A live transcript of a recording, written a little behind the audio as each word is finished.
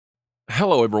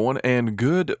Hello, everyone, and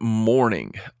good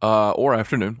morning, or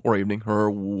afternoon, or evening, or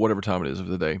whatever time it is of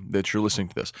the day that you're listening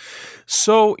to this.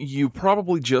 So, you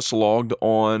probably just logged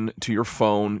on to your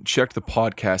phone, checked the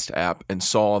podcast app, and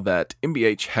saw that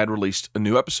MBH had released a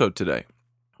new episode today.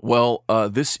 Well,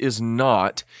 this is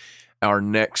not our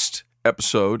next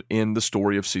episode in the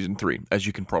story of Season 3, as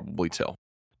you can probably tell.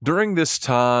 During this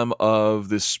time of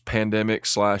this pandemic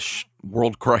 /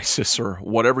 world crisis, or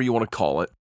whatever you want to call it,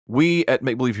 we at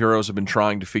Make Believe Heroes have been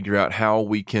trying to figure out how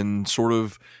we can sort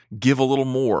of give a little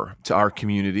more to our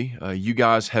community. You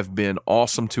guys have been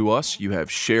awesome to us. You have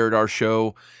shared our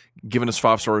show, given us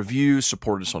 5-star reviews,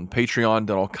 supported us on Patreon,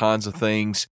 done all kinds of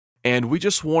things. And we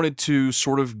just wanted to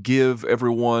sort of give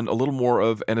everyone a little more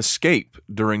of an escape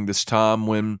during this time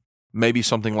when maybe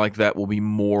something like that will be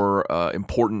more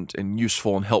important and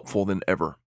useful and helpful than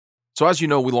ever. So as you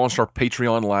know, we launched our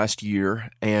Patreon last year,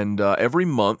 and every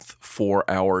month for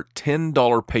our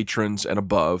 $10 patrons and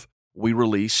above, we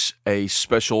release a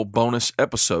special bonus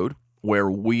episode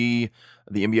where we,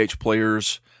 the MBH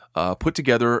players, put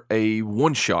together a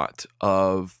one-shot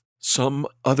of some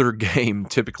other game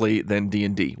typically than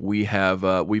D&D. We've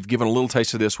given a little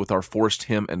taste of this with our Forest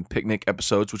Hymn and Picnic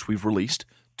episodes, which we've released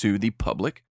to the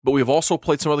public. But we have also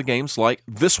played some other games, like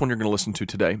this one you're going to listen to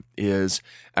today is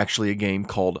actually a game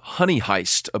called Honey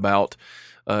Heist, about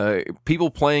people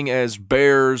playing as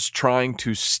bears trying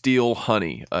to steal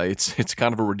honey. It's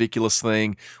kind of a ridiculous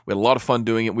thing. We had a lot of fun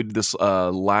doing it. We did this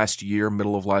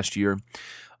middle of last year.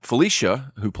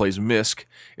 Felicia, who plays Misk,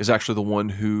 is actually the one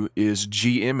who is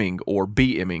GMing, or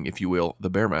BMing, if you will,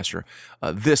 the Bearmaster,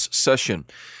 this session.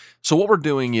 So what we're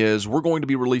doing is we're going to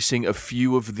be releasing a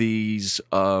few of these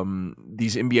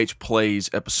MBH Plays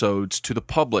episodes to the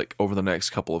public over the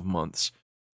next couple of months.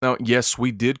 Now, yes,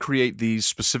 we did create these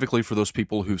specifically for those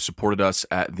people who supported us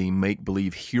at the Make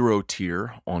Believe Hero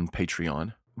tier on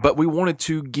Patreon. But we wanted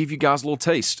to give you guys a little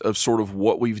taste of sort of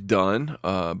what we've done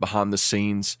behind the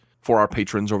scenes for our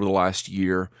patrons over the last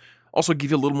year. Also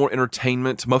give you a little more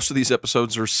entertainment. Most of these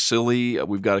episodes are silly.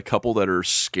 We've got a couple that are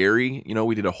scary. You know,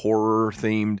 we did a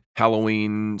horror-themed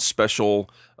Halloween special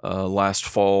last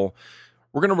fall.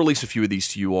 We're going to release a few of these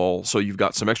to you all, so you've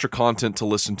got some extra content to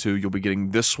listen to. You'll be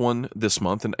getting this one this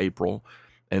month in April,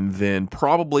 and then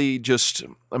probably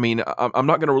I'm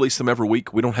not going to release them every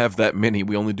week. We don't have that many.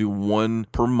 We only do one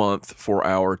per month for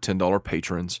our $10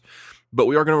 patrons. But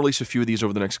we are going to release a few of these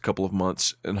over the next couple of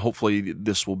months, and hopefully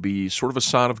this will be sort of a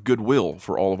sign of goodwill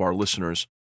for all of our listeners.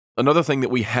 Another thing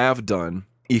that we have done,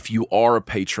 if you are a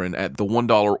patron at the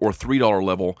 $1 or $3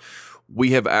 level,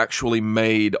 we have actually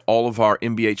made all of our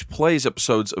MBH Plays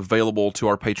episodes available to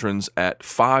our patrons at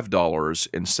 $5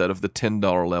 instead of the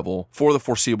 $10 level for the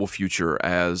foreseeable future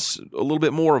as a little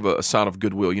bit more of a sign of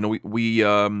goodwill. You know, we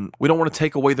don't want to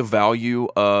take away the value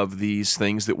of these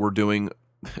things that we're doing.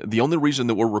 The only reason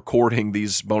that we're recording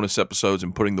these bonus episodes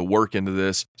and putting the work into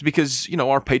this is because, you know,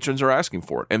 our patrons are asking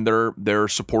for it, and they're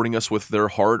supporting us with their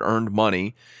hard-earned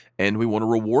money, and we want to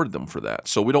reward them for that.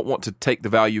 So we don't want to take the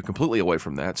value completely away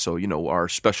from that. So, you know, our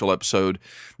special episode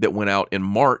that went out in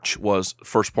March was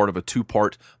first part of a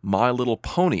 2-part My Little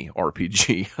Pony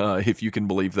RPG, if you can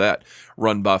believe that,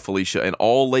 run by Felicia, and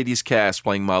all ladies cast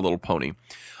playing My Little Pony.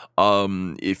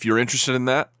 If you're interested in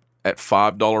that, at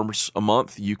 $5 a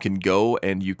month, you can go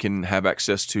and you can have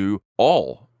access to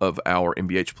all of our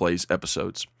MBH Plays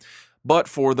episodes. But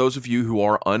for those of you who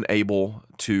are unable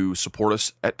to support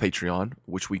us at Patreon,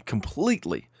 which we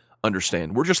completely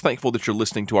understand, we're just thankful that you're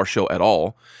listening to our show at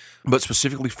all. But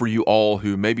specifically for you all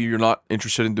who maybe you're not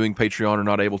interested in doing Patreon or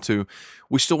not able to,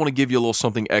 we still want to give you a little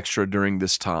something extra during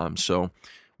this time. So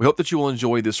we hope that you will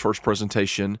enjoy this first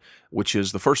presentation, which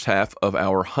is the first half of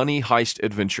our Honey Heist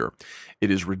adventure. It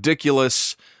is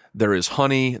ridiculous. There is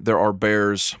honey, there are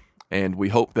bears, and we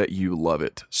hope that you love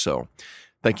it. So,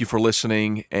 thank you for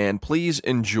listening, and please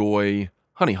enjoy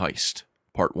Honey Heist,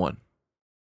 Part 1.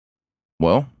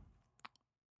 Well,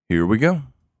 here we go.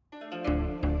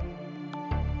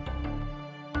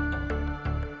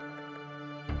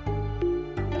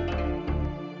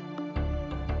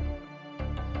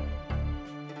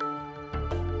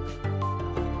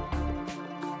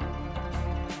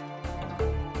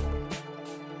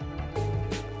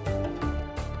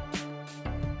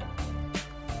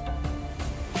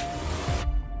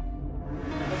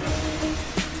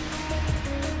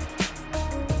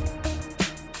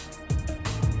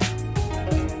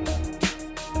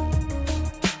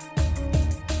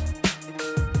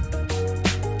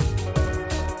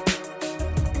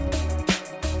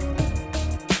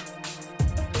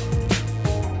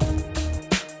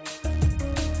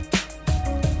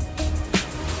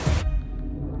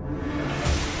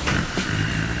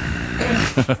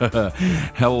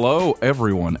 Hello,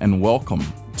 everyone, and welcome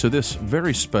to this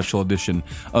very special edition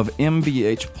of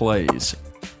MBH Plays.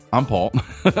 I'm Paul.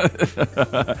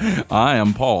 I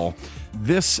am Paul.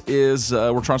 This is,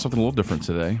 we're trying something a little different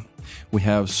today. We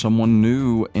have someone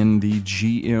new in the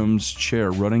GM's chair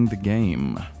running the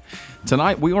game.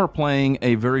 Tonight, we are playing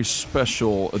a very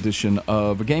special edition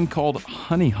of a game called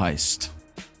Honey Heist.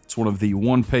 It's one of the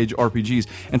one-page RPGs.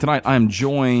 And tonight, I am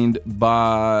joined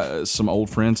by some old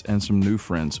friends and some new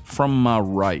friends. From my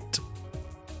right,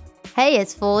 Hey,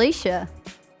 it's Felicia.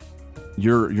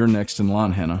 you're next in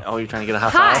line, Hannah. Oh, you're trying to get a high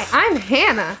Hi, five? I'm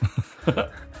Hannah.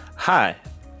 Hi,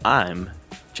 I'm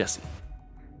Jesse.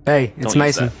 Hey, it's Don't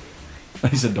use Mason.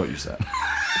 He said, "Don't use that."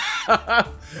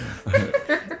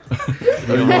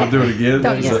 You want to do it again?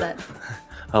 Don't use that.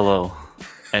 Hello,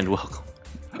 and welcome.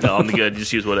 No, I'm good.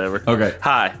 Just use whatever. Okay.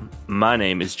 Hi, my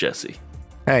name is Jesse.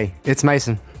 Hey, it's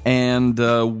Mason. And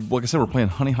like I said, we're playing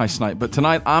Honey Heist tonight. But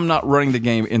tonight, I'm not running the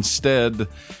game. Instead,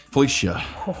 Felicia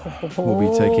will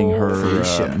be taking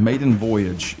her maiden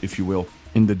voyage, if you will,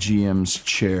 in the GM's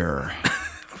chair.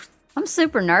 I'm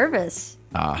super nervous.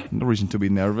 No reason to be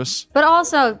nervous. But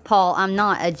also, Paul, I'm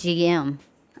not a GM.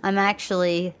 I'm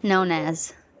actually known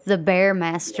as the Bear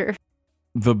Master.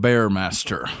 The Bear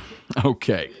Master.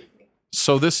 Okay.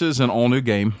 So this is an all-new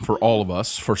game for all of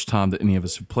us. First time that any of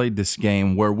us have played this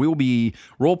game, where we'll be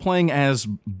role-playing as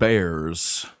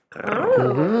bears.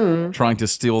 Trying to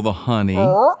steal the honey.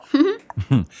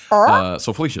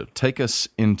 So Felicia, take us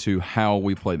into how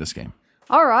we play this game.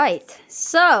 All right.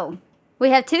 So, we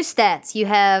have two stats. You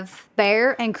have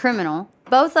Bear and Criminal.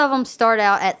 Both of them start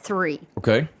out at 3.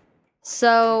 Okay?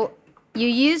 So, you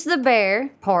use the Bear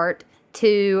part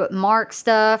to mark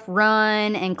stuff,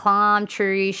 run and climb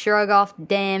trees, shrug off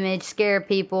damage, scare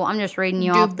people. I'm just reading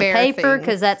you Do off the bear paper things.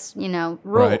 because that's, rules.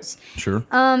 Right. Sure.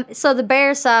 So the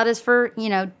bear side is for,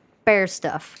 bear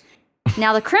stuff.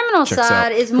 Now the criminal Checks side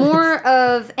out. is more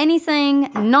of anything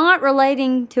not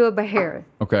relating to a bear.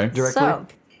 Okay. So,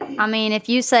 I mean, if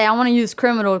you say, I want to use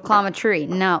criminal to climb a tree,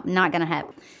 no, not going to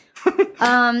happen.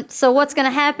 So what's going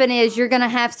to happen is you're going to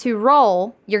have to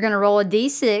roll. You're going to roll a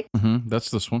D6.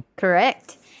 That's this one.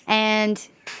 Correct. And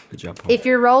Good job, Paul. if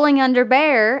you're rolling under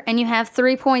bear and you have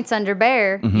 3 points under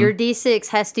bear, your D6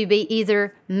 has to be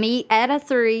either meet at a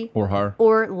 3 Or higher.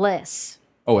 or less.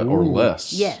 Oh, or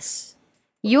less. Yes.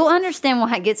 You'll understand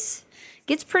why it gets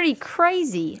pretty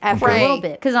crazy after a little Right.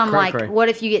 bit. Because I'm like, cray. what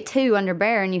if you get 2 under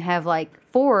bear and you have like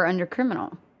 4 under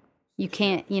criminal? You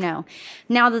can't,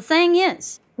 Now, the thing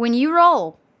is, when you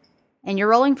roll and you're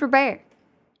rolling for bear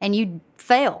and you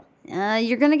fail,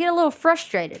 you're gonna get a little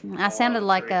frustrated. I sounded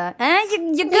like you're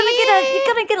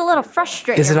gonna get a little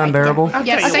frustrated. Is it right unbearable? there.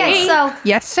 Yes, Okay, see. so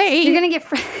Yes, see. you're gonna get.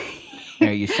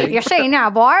 you see? You're seeing now,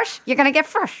 boys. You're gonna get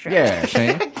frustrated. Yeah,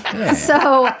 see?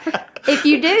 So, if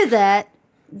you do that,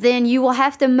 then you will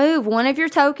have to move one of your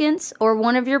tokens or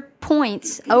one of your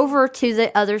points over to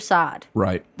the other side,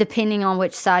 Right. depending on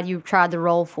which side you tried to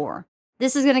roll for.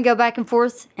 This is going to go back and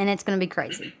forth, and it's going to be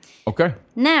crazy. Okay.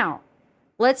 Now,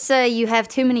 let's say you have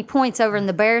too many points over in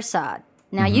the bear side.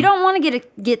 Now, you don't want to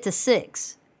get to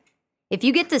 6. If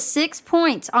you get to 6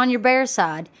 points on your bear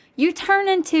side, you turn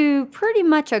into pretty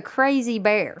much a crazy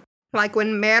bear. Like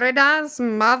when Merida's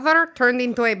mother turned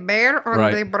into a bear on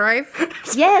Right. the Brave.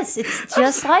 Yes, it's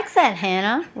just like that,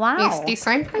 Hannah. Wow. It's the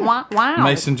same thing. Wow.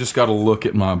 Mason just got a look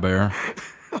at my bear,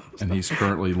 and he's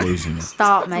currently losing it.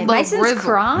 Stop, mate. Little Mason's grizzle.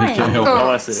 crying. Can't help it. Oh,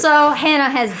 I see. So Hannah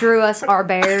has drew us our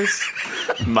bears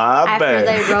My after bad.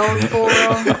 they rolled for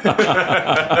them.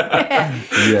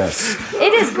 Yes.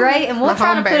 It is great, and we'll The try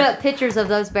to home put bear. up pictures of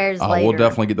those bears later. We'll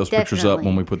definitely get those pictures up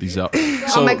when we put these out.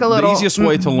 So make a the little easiest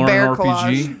way to learn bear an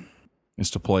RPG collage. is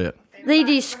to play it. The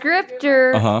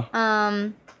descriptor, Uh-huh.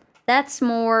 that's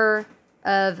more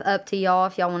of up to y'all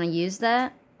if y'all want to use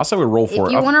that. I say we roll for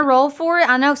If it. you want to roll for it,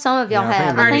 I know some of y'all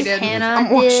have. I already think did. Hannah I'm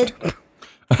washed. did.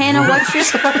 Hannah, what's your...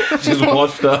 She's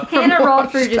washed up. Hannah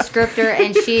rolled for your descriptor,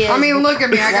 and she is... I mean, look at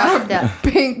me. I got washed up. a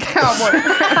pink cowboy.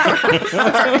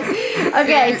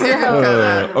 Okay,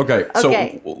 so... Okay, so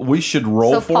Okay. we should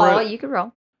roll So, for Paul, it. you can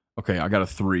roll. Okay, I got a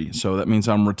 3, so that means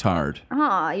I'm retired.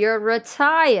 You're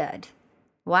retired.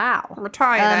 Wow.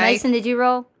 Retired, eh? Mason, did you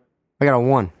roll? I got a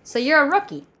 1. So you're a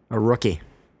rookie. A rookie.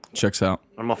 Checks out.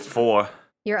 I'm a 4.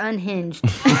 You're unhinged.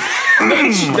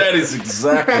 That is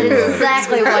exactly That is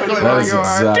exactly what he That is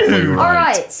wants. exactly right. All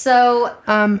right, so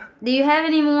do you have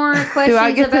any more questions Do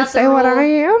I get about to say the what I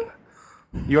rule?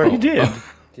 am? You already did.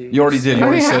 You already did. You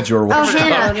already said you were Oh, washed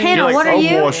up. Hannah, You're like, what are I'm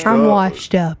you? washed I'm up.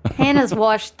 washed up. Hannah's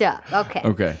washed up. Okay.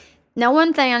 Okay. Now,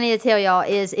 one thing I need to tell y'all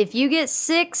is if you get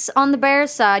 6 on the bear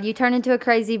side, you turn into a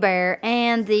crazy bear,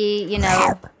 and the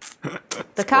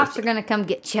cops are gonna come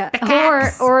get you,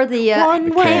 or the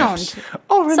hound.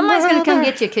 Somebody's gonna come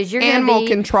get you because you're Animal gonna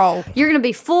be control. You're gonna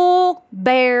be full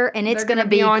bear, and it's They're gonna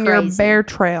be on crazy. your bear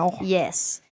trail.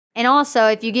 Yes, and also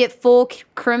if you get full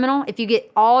criminal, if you get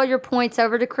all your points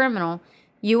over to criminal,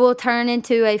 you will turn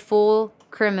into a full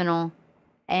criminal.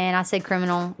 And I said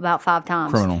criminal about 5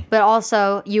 times. Criminal. But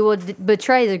also, you will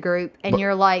betray the group, and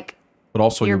you're like, But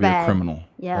also, You're you'll be a bad. criminal.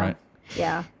 yeah, Right?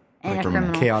 yeah, and a criminal.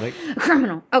 criminal. Chaotic.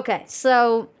 Criminal. Okay,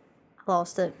 so I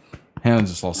lost it. Hannah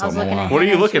just lost I was something looking on at the What are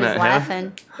you Hannah, looking she was at, Hannah?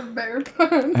 laughing. Bear.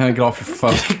 line. Hannah, get off your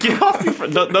phone. Get off your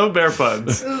phone. No bear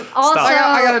puns. Also,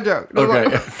 I got a joke. Okay.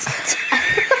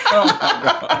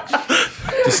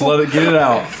 Just let it get it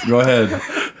out. Go ahead,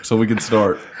 so we can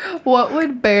start. What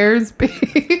would bears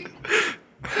be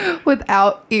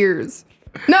without ears?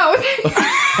 No.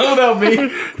 Without me.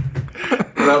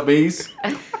 Without bees.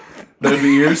 That'd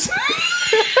be ears.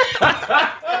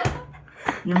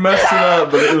 You messed it up,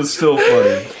 but it was still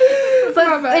funny.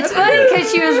 but it's funny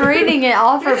because she was reading it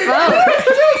off her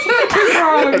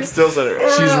phone. It still said it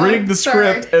right. She's reading the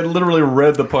script and literally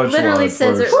read the punchline. Literally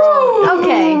says it first. wrong.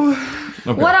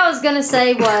 Okay. Okay. What I was gonna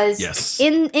say was, Yes.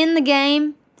 in the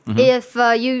game, if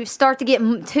you start to get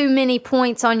too many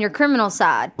points on your criminal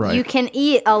side, Right. you can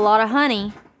eat a lot of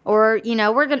honey, or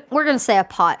we're gonna say a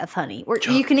pot of honey.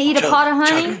 You can eat a pot of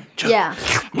honey, yeah,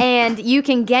 and you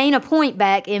can gain a point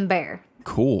back in bear.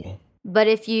 Cool. But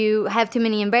if you have too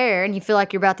many in bear and you feel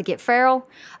like you're about to get feral,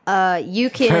 you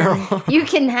can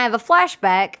have a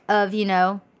flashback of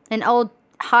an old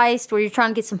heist where you're trying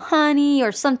to get some honey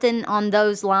or something on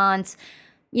those lines.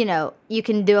 You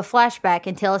can do a flashback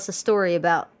and tell us a story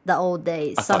about the old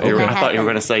days. I thought you were happened.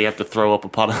 going to say you have to throw up a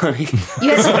pot of honey.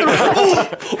 You have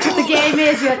to throw, the game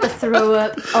is you have to throw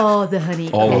up all the honey.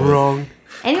 All of it. Wrong.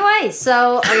 Anyway,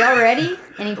 so are y'all ready?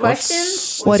 Any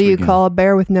questions? What do you begin. call a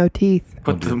bear with no teeth?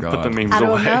 Put the God. memes I don't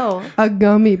away. know. A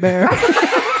gummy bear.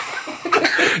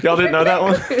 Y'all didn't know that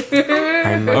one?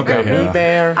 I'm a Okay, gummy yeah.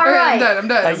 bear. All right. I'm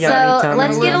done. Yeah, So anytime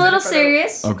let's I'm get a losing. little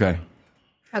serious. Okay.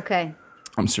 Okay.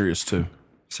 I'm serious too.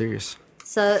 Serious.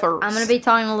 So First. I'm going to be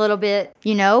talking a little bit.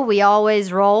 We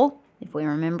always roll, if we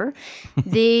remember,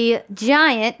 the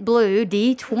giant blue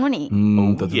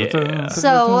D20. Yeah.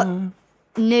 So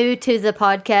new to the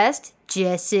podcast,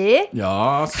 Jesse.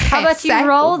 Yes. How about you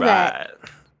roll that? Right.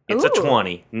 It's a Ooh.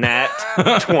 20. Nat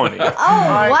 20. Oh,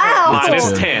 wow.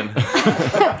 Minus 10.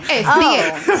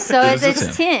 Oh, so It is a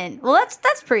it's 10. Well,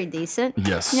 that's pretty decent.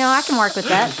 Yes. I can work with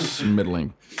that. It's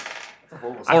middling.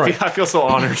 I feel so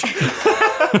honored.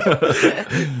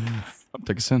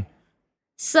 Take us in.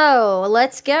 So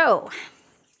let's go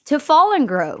to Fallen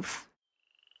Grove.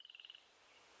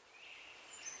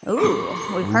 Ooh,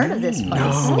 we've heard of this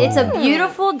place. It's a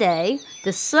beautiful day.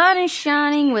 The sun is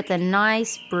shining with a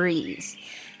nice breeze.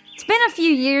 It's been a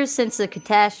few years since the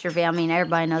catastrophe. I mean,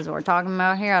 everybody knows what we're talking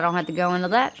about here. I don't have to go into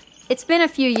that. It's been a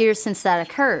few years since that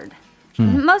occurred.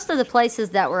 Most of the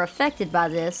places that were affected by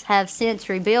this have since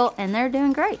rebuilt, and they're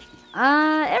doing great.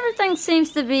 Everything seems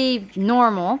to be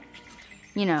normal,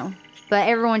 but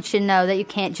everyone should know that you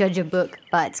can't judge a book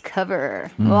by its cover.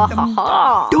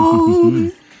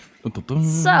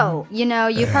 So,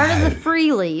 you've heard of the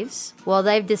Free Leaves. Well,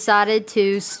 they've decided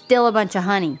to steal a bunch of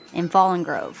honey in Fallen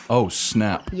Grove. Oh,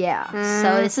 snap. Yeah,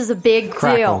 so this is a big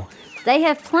Crackle. deal. They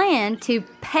have planned to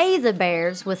pay the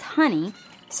bears with honey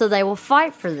so they will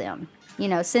fight for them.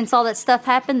 Since all that stuff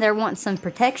happened, they're wanting some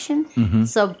protection.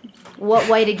 So what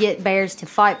way to get bears to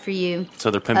fight for you So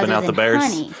they're pimping other out the than bears?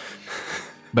 honey?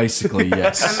 Basically,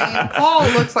 yes. Paul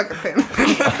looks like a pimp.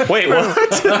 Wait,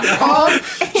 what? Paul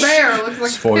bear looks like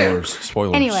Spoilers.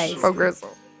 Spoilers. Anyways, Oh,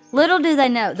 Grizzle. little do they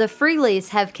know, the Free Leaves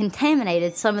have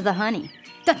contaminated some of the honey.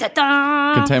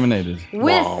 Da-da-da! Contaminated.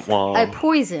 With Wah, wah. a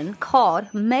poison called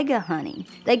Mega Honey.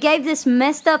 They gave this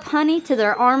messed up honey to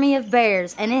their army of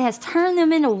bears, and it has turned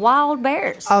them into wild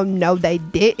bears. Oh, no, they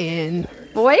didn't.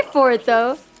 Wait for it,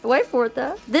 though.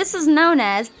 This is known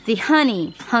as the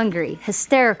honey hungry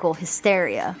hysterical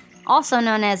hysteria, also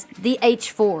known as the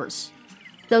H4s.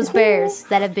 Those bears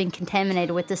that have been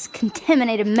contaminated with this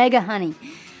contaminated mega honey.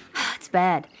 It's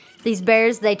bad. These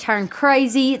bears, they turn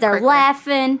crazy, they're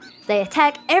laughing, they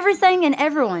attack everything and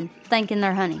everyone thinking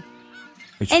they're honey.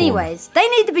 H4. Anyways, they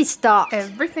need to be stopped.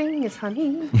 Everything is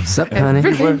honey. Sup, honey?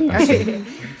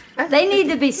 They need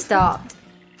to be stopped.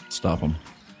 Stop them.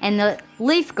 And the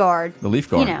Leaf Guard, The Leaf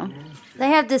Guard. they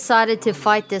have decided to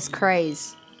fight this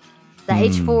craze. The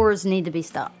H4s need to be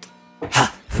stopped.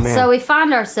 Man. So we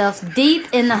find ourselves deep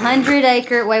in the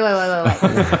 100-acre. Wait.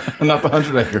 Not the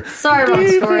 100-acre. Sorry, wrong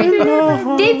story.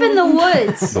 Deep in the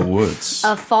woods The woods.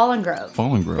 of Fallen Grove.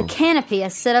 Fallen The Grove. canopy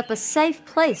has set up a safe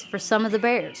place for some of the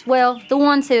bears. Well, the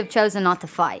ones who have chosen not to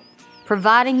fight,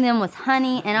 providing them with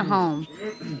honey and a home.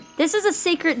 This is a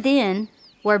secret den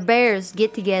where bears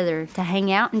get together to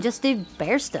hang out and just do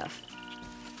bear stuff.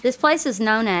 This place is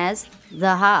known as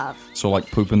the Hive. So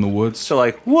like poop in the woods. So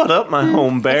like, what up, my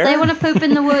home bear? If they want to poop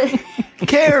in the woods,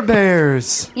 Care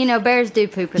Bears. you know, bears do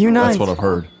poop in Unite. the That's woods. what I've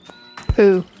heard.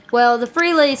 Poo. Well, the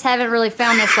Freeleys haven't really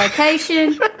found this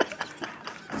location.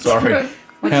 Sorry.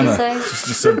 What'd Hannah you say?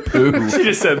 just said poo. She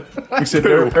just said, He said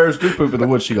bears do poop in the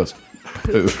woods. She goes,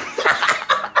 poo.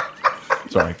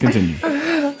 Sorry, continue.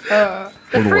 The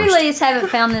Freeleys haven't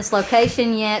found this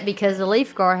location yet because the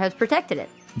Leaf Guard has protected it.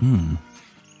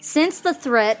 Since the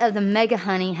threat of the mega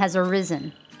honey has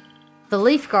arisen, the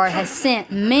Leaf Guard has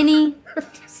sent many.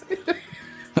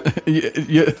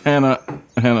 Hannah.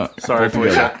 sorry, pull together.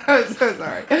 Felicia. I'm so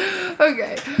sorry.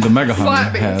 Okay. The mega Slap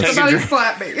honey me. has Somebody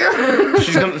slap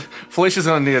me. Felicia's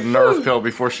gonna need a nerve pill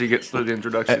before she gets through the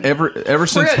introduction. ever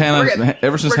since good, Hannah we're good.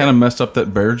 ever since We're Hannah good. messed up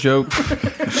that bear joke,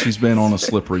 she's been on a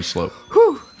slippery slope.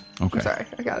 Okay. Sorry.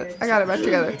 I got it back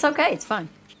together. It's okay, it's fine.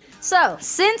 So,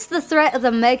 since the threat of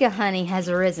the mega honey has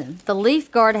arisen, the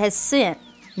Leaf Guard has sent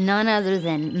none other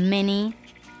than Minnie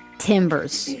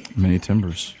Timbers. Many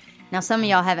timbers. Now, some of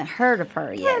y'all haven't heard of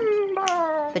her yet,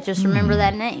 but just remember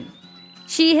that name.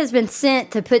 She has been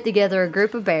sent to put together a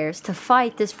group of bears to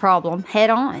fight this problem head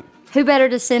on. Who better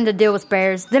to send to deal with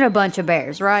bears than a bunch of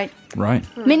bears, right? Right.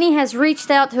 Minnie has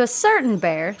reached out to a certain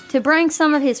bear to bring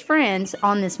some of his friends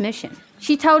on this mission.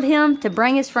 She told him to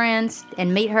bring his friends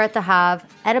and meet her at the hive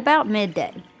at about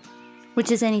midday,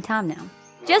 which is any time now.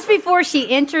 Just before she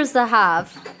enters the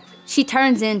hive, she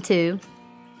turns into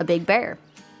a big bear.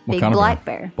 What Big kind of black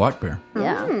bear. Black bear.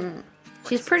 Yeah.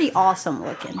 She's pretty awesome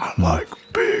looking. Like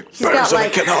big She's got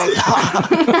like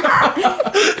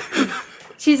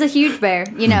she's a huge bear,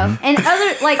 you know. And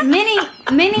other like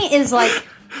Minnie is like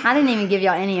I didn't even give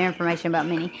y'all any information about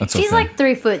Minnie. That's She's okay. like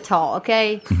 3 foot tall,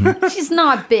 okay? She's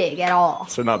not big at all.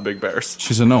 So not big bears.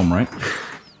 She's a gnome, right?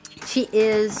 She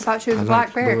is Thought she was a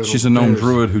black bear. She's a gnome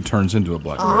druid who turns into a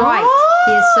black bear. right.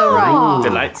 He is so right.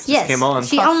 The lights Yes, just came on.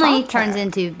 she only turns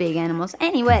into big animals.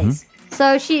 Anyways,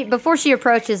 so before she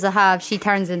approaches the hive, she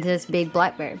turns into this big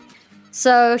black bear.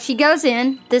 So she goes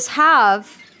in. This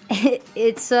hive,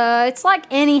 it's like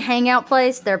any hangout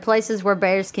place. There are places where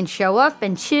bears can show up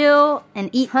and chill and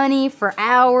eat honey for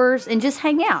hours and just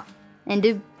hang out and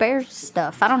do bear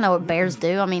stuff. I don't know what bears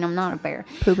do. I mean, I'm not a bear.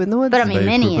 Poop in the woods. But I mean, They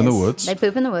Minnie poop in the is. woods. They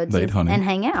poop in the woods They eat honey. and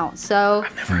hang out. So,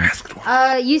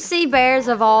 you see bears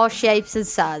of all shapes and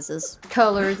sizes,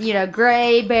 colors. You know,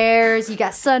 gray bears. You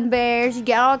got sun bears. You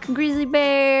got all grizzly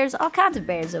bears. All kinds of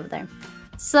bears over there.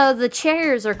 So the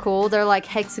chairs are cool. They're like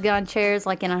hexagon chairs,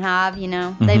 like in a hive. You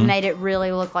know, they've made it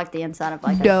really look like the inside of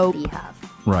like Dope. a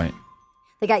beehive. Right.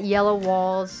 They got yellow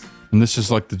walls. And this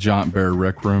is like the giant bear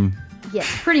rec room. Yes,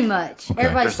 pretty much.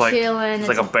 Everybody's It's like chilling. it's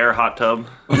like a bear hot tub.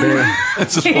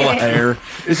 It's just full of hair.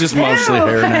 It's just mostly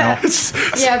hair now.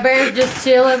 yeah, bears just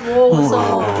chilling. Whoa, what's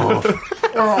up?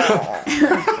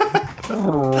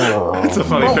 It's a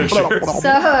funny picture.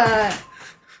 So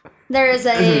there is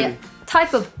a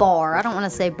type of bar. I don't want to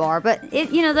say bar, but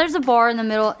there's a bar in the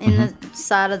middle, in the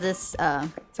side of this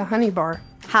It's a honey bar.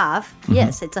 hive.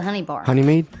 Yes, it's a honey bar.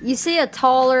 Honeymead? You see a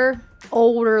taller,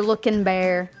 older-looking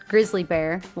bear, grizzly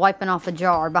bear, wiping off a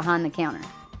jar behind the counter.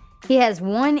 He has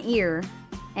one ear,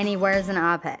 and he wears an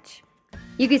eye patch.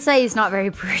 You could say he's not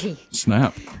very pretty.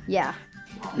 Snap. Yeah.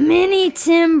 Minnie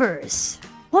Timbers,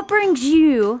 what brings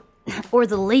you, or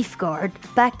the Leaf Guard,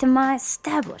 back to my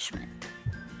establishment?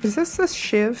 Is this the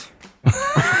Shiv? Wow,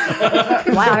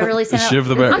 I really sound. Shiv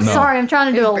the bear. I'm No. sorry, I'm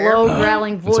trying to do a Bear. low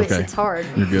growling voice. okay. It's hard.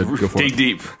 You're good. Go for Dig it.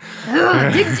 deep.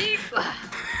 Dig deep.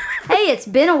 Hey, it's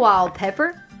been a while,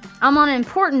 Pepper. I'm on an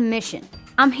important mission.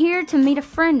 I'm here to meet a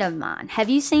friend of mine. Have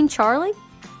you seen Charlie?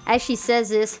 As she says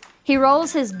this, he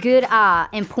rolls his good eye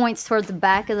and points toward the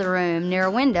back of the room near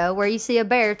a window where you see a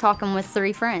bear talking with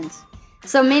 3 friends.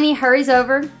 So Minnie hurries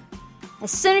over. As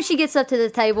soon as she gets up to the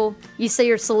table, you see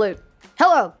her salute.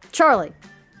 Hello, Charlie.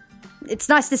 It's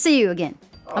nice to see you again.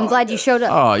 I'm glad you showed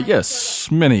up. Ah, yes,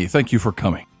 Minnie. Thank you for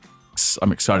coming.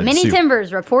 I'm excited Minnie to see you.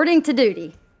 Timbers reporting to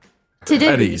duty. To duty.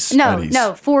 Eddies, No, Eddies.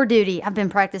 no, for duty. I've been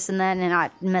practicing that and I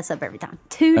mess up every time.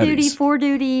 To duty, Eddies. for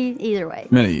duty, either way.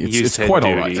 Minnie, You it's said quite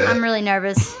all duty. right. I'm really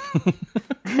nervous.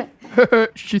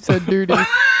 She said duty.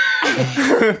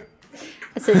 I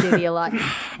say duty a lot.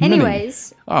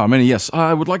 Anyways, Ah, Minnie, yes.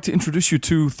 I would like to introduce you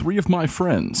to 3 of my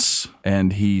friends.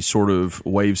 And he sort of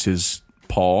waves his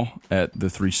Paul at the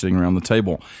three sitting around the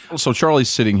table. So Charlie's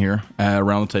sitting here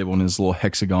around the table in his little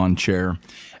hexagon chair,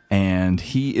 and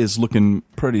he is looking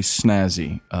pretty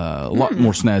snazzy, a lot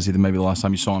more snazzy than maybe the last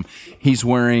time you saw him. He's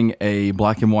wearing a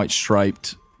black and white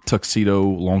striped tuxedo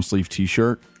long sleeve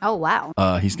T-shirt. Oh,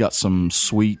 wow. He's got some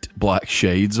sweet black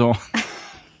shades on.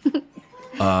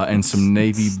 And some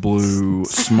navy blue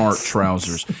smart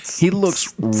trousers. He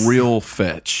looks real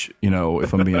fetch,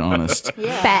 if I'm being honest.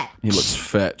 Fat. He looks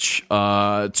fetch.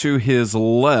 To his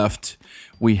left,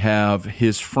 we have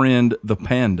his friend, the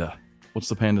panda. What's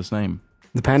the panda's name?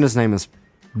 The panda's name is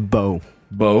Bo.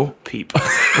 Bo? Peep.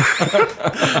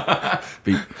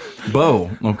 Beep.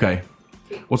 Bo. Okay.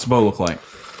 What's Bo look like?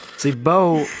 See,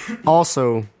 Bo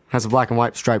also has a black and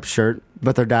white striped shirt,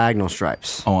 but they're diagonal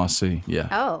stripes. Oh, I see. Yeah.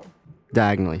 Oh.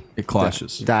 Diagonally. It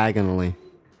clashes. Diagonally.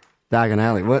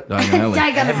 Diagonally. What? Diagonally.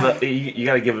 You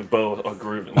got to give it Bo a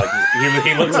groove. Like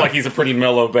he looks like he's a pretty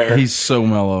mellow bear. He's so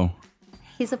mellow.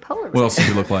 He's a polar bear. What else does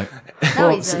he look like? No,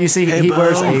 Well, he's a- you see, he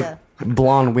wears a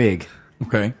blonde wig.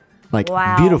 Okay. Like,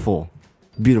 Wow. beautiful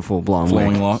blonde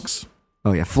Flowing wig. locks?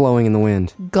 Oh, yeah, flowing in the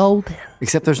wind. Golden.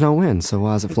 Except there's no wind, so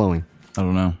why is it flowing? I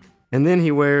don't know. And then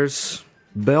he wears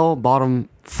bell-bottom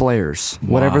flares,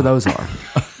 whatever those are.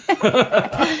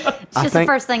 It's just the think-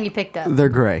 first thing you picked up. They're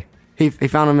gray. He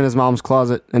found them in his mom's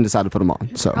closet and decided to put them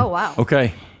on. So Oh, wow.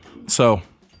 Okay. So,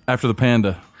 after the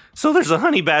panda. So there's a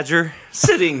honey badger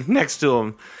sitting next to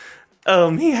him.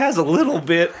 He has a little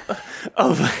bit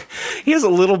of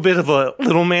a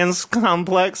little man's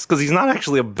complex because he's not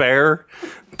actually a bear,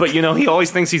 but he always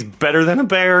thinks he's better than a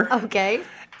bear. Okay.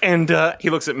 And he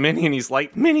looks at Minnie and he's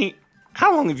like, Minnie,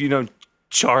 how long have you known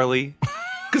Charlie?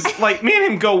 Because me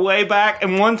and him go way back,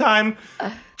 and one time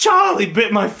Charlie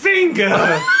bit my finger.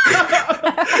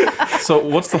 So,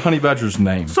 what's the honey badger's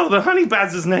name? So the honey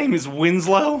badger's name is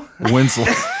Winslow. Winslow.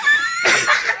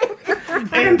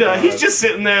 And he's just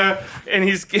sitting there, and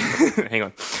he's hang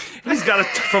on. He's got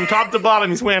from top to bottom.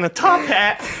 He's wearing a top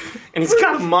hat, and he's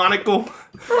got a monocle,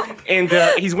 and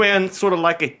he's wearing sort of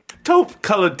like a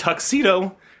taupe-colored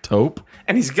tuxedo, Taupe.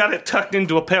 and he's got it tucked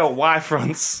into a pair of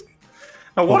Y-fronts.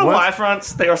 Now, what are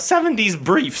Y-fronts? They are 70s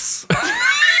briefs.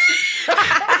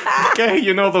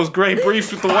 Okay, those gray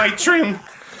briefs with the white trim,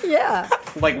 Yeah.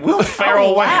 like Will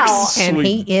Ferrell wax. And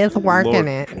he is working Lord.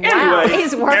 it. Wow, Anyway,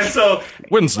 he's working. and so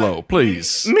Winslow,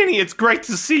 please. Minnie, it's great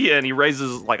to see you. And he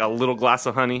raises like a little glass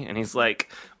of honey, and he's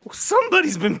like, well,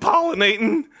 somebody's been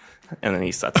pollinating. And then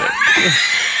he sets it.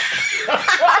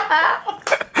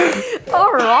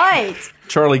 All right.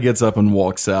 Charlie gets up and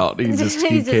walks out. He He's just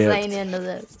just ain't can't. into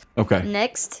this. Okay.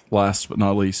 Next. Last but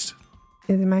not least.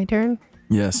 Is it my turn?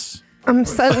 Yes. I'm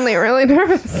suddenly really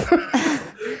nervous. Hello,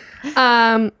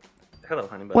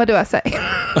 honey bun. What do I say?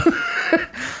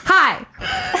 Hi,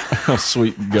 Oh,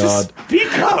 sweet God.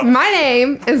 Speak up. my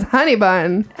name is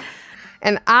Honeybun,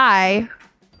 and I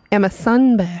am a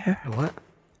sun bear. what?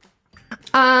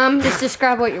 Just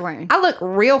describe what you're wearing. I look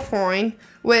real fine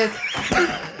with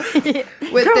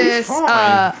this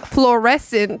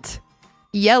fluorescent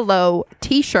yellow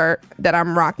T-shirt that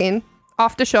I'm rocking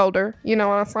off the shoulder. You know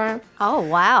what I'm saying? Oh,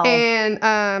 wow.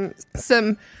 And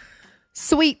some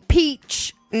sweet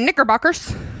peach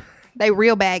knickerbockers. They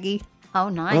real baggy, Oh,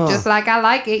 nice. just like I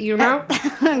like it, you know.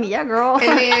 Yeah, girl.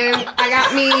 And then I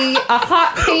got me a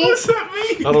hot pink,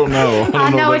 I don't know. I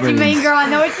know what you mean, girl. I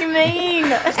know what you mean.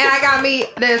 and I got me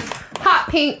this hot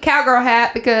pink cowgirl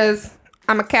hat because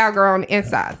I'm a cowgirl on the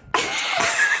inside.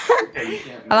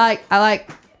 I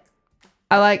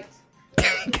like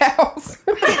cows.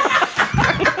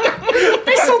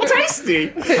 They're so tasty.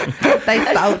 They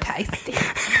so tasty.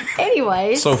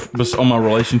 Anyways, So, on my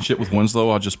relationship with Winslow,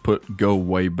 I just put go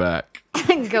way back.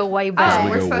 go way Oh, back. we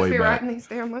we're go supposed way to be back. writing these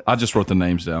down. Look, I just wrote the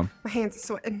names down. my hands are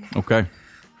sweating. Okay.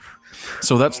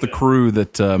 So, that's the crew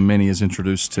that Minnie is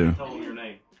introduced to.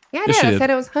 Yeah, I Yes, did. she I did. said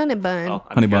it was honey bun. Oh,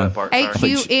 I Honey forgot bun. that part,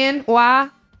 sorry.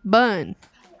 Huny bun.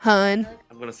 Hun.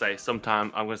 I'm gonna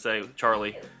say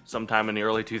Charlie, sometime in the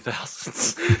early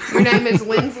 2000s. Your name is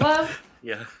Winslow?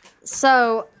 Yeah.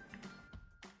 So,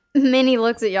 Minnie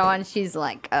looks at y'all and she's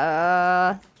like,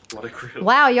 What a crew.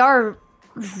 wow, y'all are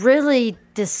really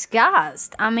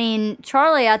disguised. I mean,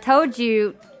 Charlie, I told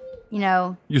you,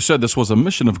 You said this was a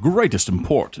mission of greatest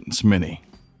importance, Minnie.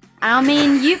 I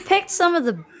mean, you picked some of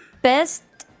the best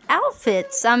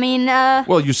outfits. I mean,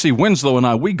 Well, you see, Winslow and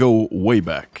I, we go way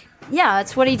back. yeah,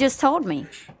 that's what he just told me.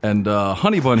 And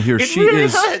Honeybun here, It she really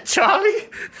is... hurt, Charlie.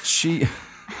 She...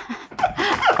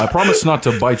 I promise not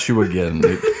to bite you again.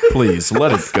 Please,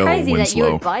 let it go, Crazy that you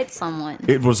Winslow. would bite someone.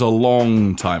 It was a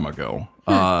long time ago.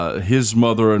 His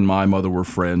mother and my mother were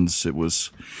friends. It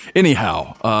was,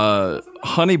 anyhow.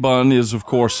 Honey Bun is, of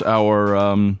course,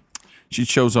 our. She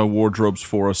chose our wardrobes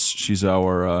for us. She's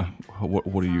our.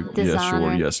 What do you? Yes,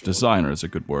 Designer. yes, designer is a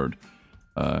good word.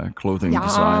 Clothing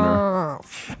designer.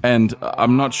 And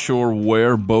I'm not sure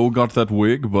where Bo got that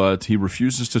wig, but he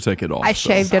refuses to take it off. I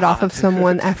shaved it off of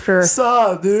someone after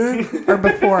Sup, dude? or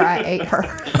before I ate her.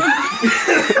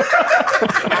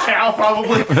 Cow,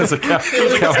 probably. That's a cow.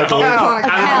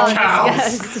 Cow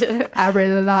disgust. I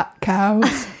really like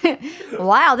cows.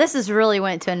 Wow, this has really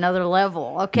went to another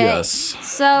level. Okay. Yes.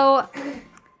 So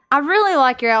I really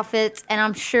like your outfits, and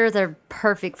I'm sure they're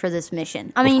perfect for this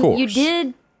mission. I mean, you course.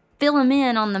 did fill him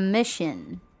in on the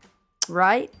mission,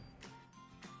 right?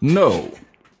 No,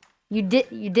 You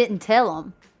didn't tell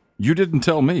him. you didn't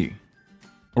tell me.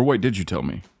 Or wait, did you tell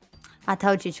me? I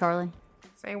told you, Charlie.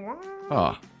 Say what?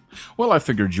 Ah. Well, I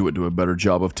figured you would do a better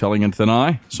job of telling it than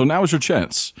I, so now is your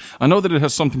chance. I know that it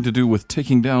has something to do with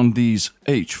taking down these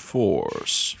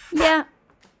H4s. Yeah.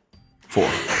 4.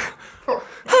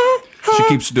 She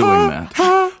keeps doing that.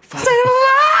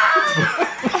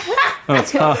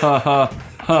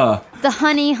 The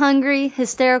honey hungry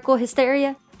hysterical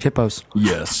hysteria. Hippos.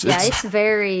 Yes. Yeah, it's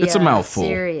very it's a mouthful.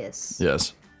 serious.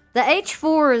 Yes. The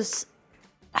H4s,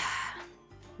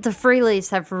 the Freelies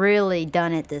have really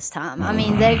done it this time. I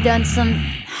mean, they've done some.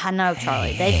 I know,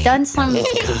 Charlie. They've done some.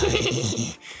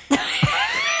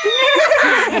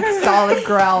 Solid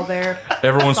growl there.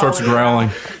 Everyone starts growling.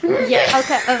 Yeah.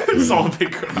 Okay. It's all a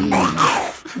big girl.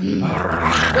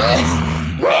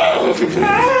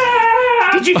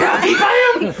 Did you grab me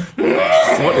by him?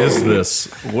 What is this?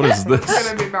 What is this?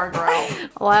 Gonna be my growl.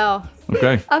 Wow.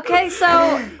 Okay. Okay,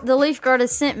 so the Leaf Guard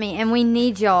has sent me, and we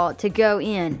need y'all to go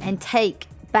in and take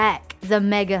back the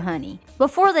mega honey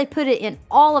before they put it in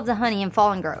all of the honey in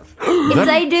Fallen Grove. If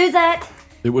they do that,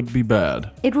 It would be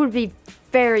bad. it would be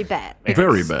very bad.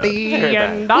 Very bad. The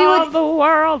end We of would- the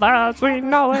world as we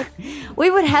know it. We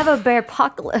would have a bear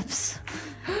apocalypse.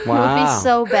 It would Wow. be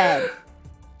so bad.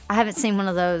 I haven't seen one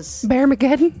of those.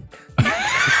 Bearmageddon.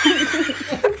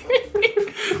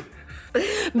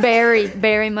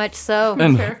 Very much so.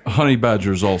 And honey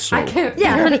badgers also.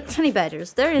 Yeah, honey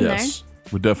badgers. They're in Yes.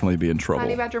 Would definitely be in trouble.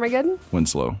 Honey Badger Mageddon.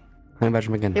 Winslow. Honey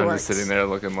Badger McGinn. It I'm works. just sitting there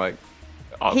looking like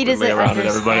there. He awkwardly doesn't around at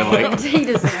everybody. understand. Like, He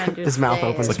doesn't understand. His mouth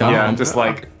opens. Like, yeah, I'm just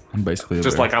like I'm basically a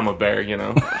bear. I'm a bear, you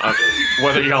know.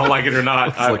 Whether y'all like it or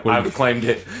not, like when- I've claimed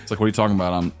it. It's like, what are you talking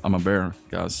about? I'm a bear,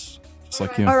 guys. Just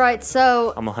like you. All right,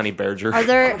 so I'm a honey badger. are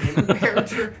there?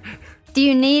 Do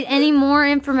you need any more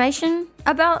information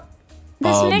about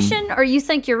this mission, or you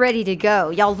think you're ready to go?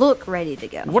 Y'all look ready to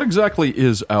go. What exactly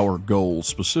is our goal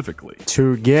specifically?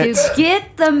 To get. To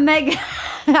get the mega.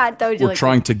 I told you. We're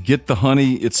trying to get the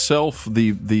honey itself,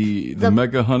 the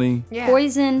mega honey. Yeah.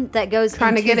 poison that goes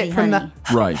Trying to into get it from honey.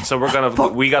 Right. So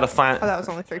we gotta find. Oh, that was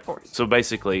only 3/4. So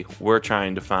basically, we're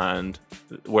trying to find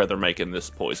where they're making this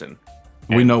poison.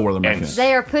 We know where they're making and- it.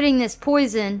 They are putting this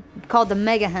poison called the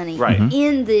mega honey Right.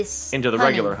 in this Into the honey.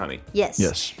 regular honey. Yes.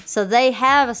 Yes. So they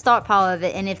have a stockpile of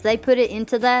it, and if they put it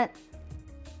into that,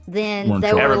 then We're in they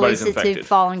trouble. will Everybody's release it to infected.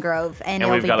 Fallen Grove, and And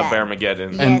it'll we've be got a bad.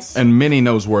 Bearmageddon. Yeah. Yes. And Minnie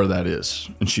knows where that is,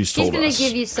 and she's She's told going us. to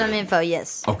give you some info,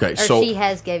 yes. Okay, or so- she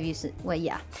has gave you some, well,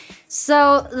 yeah.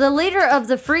 So the leader of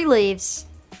the Free Leaves,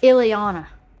 Ileana,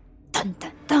 dun,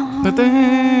 dun,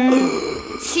 dun,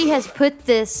 she has put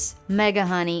this mega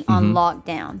honey on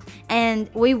lockdown, and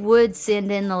we would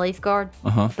send in the Leaf Guard,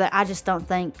 but I just don't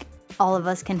think all of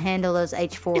us can handle those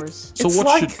H4s. So It's what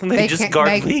like should they They just can't- guard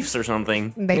they- leaves or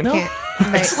something. They you know? can't.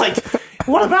 It's like,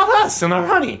 what about us and our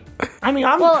honey? I mean,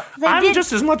 Well, they I'm did-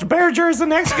 just as much Bearger as the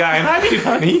next guy, and I need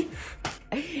honey.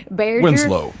 Bear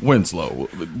Winslow.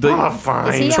 They, Oh,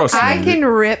 fine. Is he trust me. I can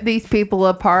rip these people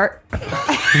apart.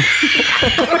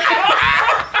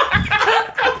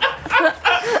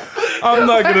 I'm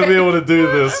not going to be able to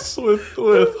do this with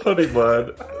Honey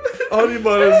Bud. Honey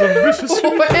Bud is a vicious.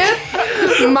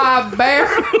 With my bear.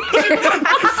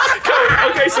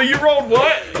 Okay, so you rolled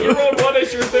what? You rolled what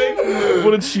as your thing?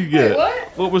 What did she get?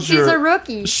 What was She's your? a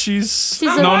rookie. She's a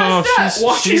no.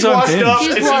 washed She's She's washed unhinged. up, She's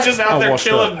and she's washed- just out there washed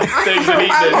killing things and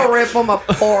eating I'm it. gonna rip them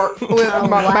apart with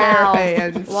my Wow. bare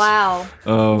hands. Wow.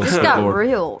 Oh, This got Lord.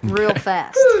 real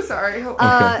fast. Sorry.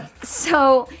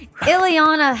 So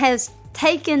Ileana has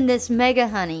taken this mega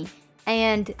honey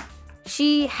and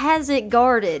she has it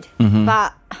guarded Mm-hmm.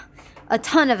 by a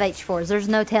ton of H4s. There's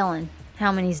no telling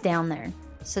how many's down there.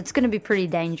 So it's going to be pretty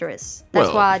dangerous. That's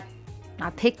Well- why I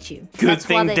picked you. Good That's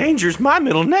why thing Danger's my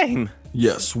middle name.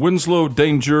 Yes, Winslow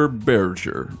Danger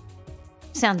Berger.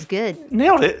 Sounds good.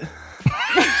 Nailed it.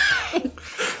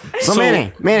 So,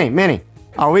 Manny.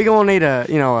 Are we gonna need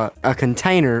a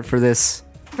container for this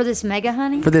For this mega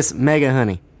honey? mega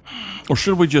honey? Or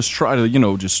should we just try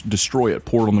to, just destroy it,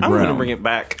 pour it on the I'm ground? gonna bring it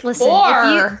back. Listen, if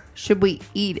you, Or should we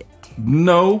eat it?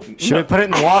 No. Should we put it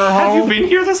in the water Have you hole? been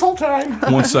here this whole time?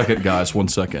 1 second, guys. 1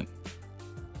 second.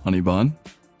 Honey bun.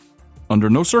 Under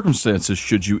no circumstances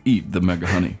should you eat the mega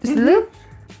honey. Just a little,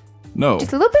 No.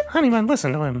 just a little bit. Honey man,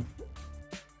 listen to him.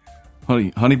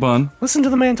 Honey bun. Listen to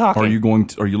the man talking. Are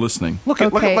you listening? Look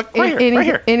at Okay. look right here. Right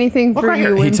here. Anything Look for right you?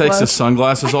 here. He Winslow. takes his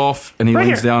sunglasses off and he Right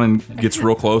leans here. down and gets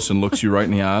real close and looks you right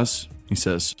in the eyes. He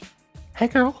says, Hey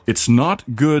girl. "It's not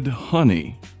good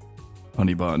honey,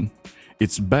 honey bun.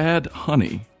 It's bad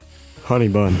honey, Honey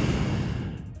bun.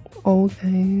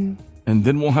 Okay. and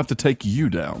then we'll have to take you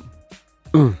down."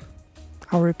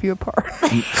 I'll rip you apart.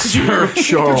 Sir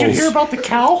Charles. Did you hear about the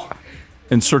cow?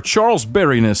 And Sir Charles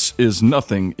Berryness is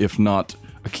nothing if not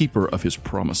a keeper of his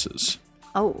promises.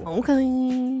 oh,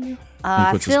 Okay.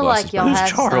 I puts his feel glasses like y'all Who's have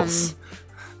Charles? some.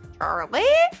 Charlie.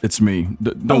 It's me.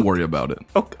 Don't worry about it.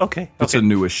 Oh, okay. It's a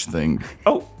newish thing.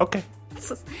 Oh, okay.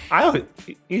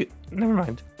 Never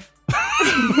mind.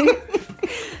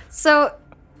 So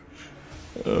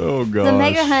Oh god. the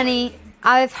mega honey,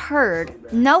 I've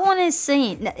heard. No one has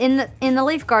seen in the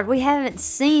Leaf Guard. We haven't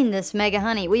seen this mega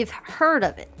honey. We've heard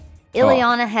of it.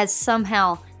 Ileana has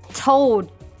somehow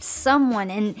told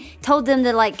someone and told them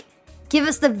to like give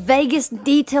us the vaguest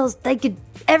details they could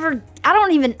ever. I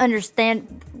don't even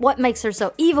understand what makes her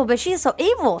so evil, but she is so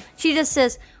evil. She just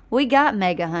says, "We got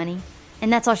mega honey,"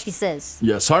 and that's all she says.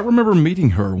 Yes, I remember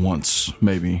meeting her once,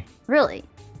 maybe. Really?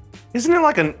 Isn't it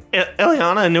like an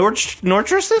Eliana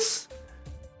Nordrussis?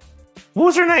 What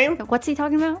was her name? What's he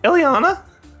talking about? Eliana?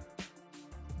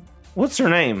 What's her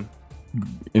name?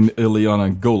 In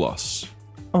Ileana Golas.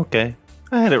 Okay.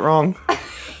 I had it wrong.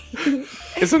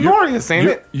 It's Honorius, ain't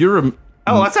it? You're a...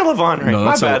 Oh, that's Elevandre. No,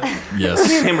 My that's bad. Yes.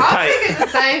 Him were tight. It's the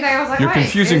same thing. I was like, You're wait,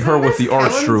 confusing her with the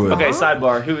arch druid. Okay,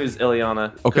 sidebar. Who is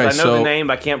Ileana? 'Cause Okay, I know so the name,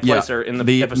 but I can't place her in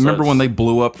the episodes. Remember when they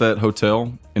blew up that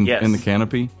hotel in Yes. the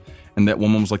canopy? And that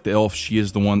woman was like the elf. She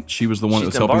was the one She's that was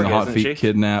helping the Dembarga, Hot isn't Feet she?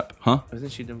 kidnap. Huh? Isn't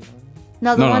she? No, the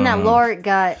No, one no, that no, no. Lorik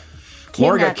got kidnapped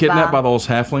Laura got kidnapped by those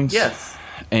halflings. Yes.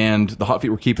 And the Hot Feet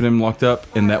were keeping him locked up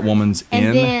in that woman's And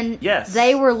inn. then Yes.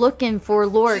 they were looking for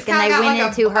Lorik, She's and they kinda got went like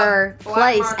into a her black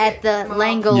place market at the mom.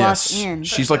 Langolas Yes, Inn.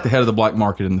 she's like the head of the black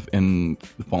market in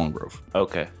the Fallen Grove.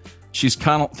 Okay. She's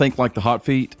kind of think like the Hot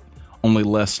Feet, only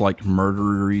less like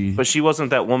murdery. But she wasn't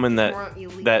that woman that More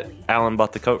illegally. that Alan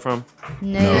bought the coat from.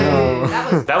 No.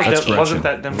 That was That was That's wasn't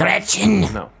that Denver? Gretchen.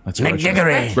 No. That's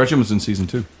Gretchen. Gretchen was in season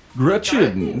 2.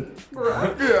 Gretchen. One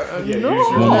with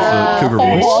the cougar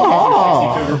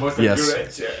voice.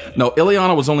 Yes. No,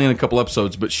 Ileana was only in a couple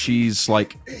episodes, but she's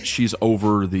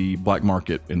over the black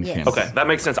market in the Yes. canopy. Okay, that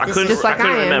makes sense. I couldn't. just like I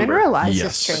couldn't I am remember. in real life.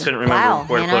 Yes. I couldn't remember Wow,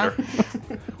 where to Hannah. put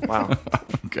her. Wow.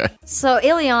 Okay. So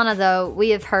Ileana, though, we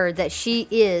have heard that she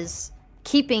is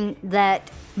keeping that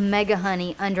mega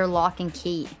honey under lock and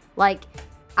key. Like,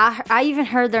 I even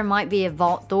heard there might be a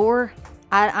vault door.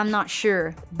 I'm not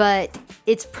sure, but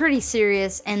it's pretty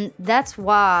serious, and that's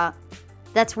why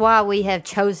we have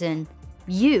chosen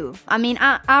you. I mean,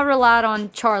 I relied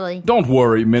on Charlie. Don't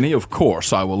worry, Minnie. Of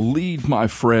course, I will lead my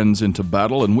friends into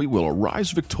battle, and we will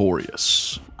arise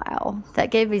victorious. Wow,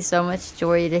 that gave me so much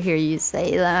joy to hear you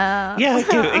say that. Yeah,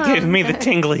 it gave me the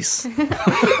tinglies.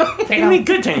 It gave me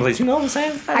good tinglies, you know what I'm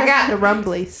saying? I got the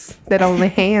rumblies that only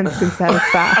hands can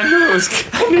satisfy. I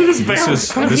knew this bear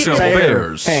was coming. This is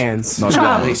bears. Hands. Not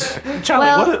Charlie, goblins. Charlie,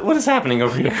 Well- what is happening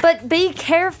over here? But be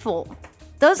careful.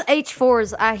 Those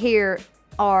H4s I hear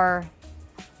are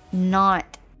not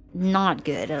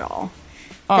good at all.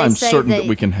 I'm say certain they- that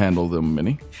we can handle them,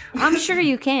 Minnie. I'm sure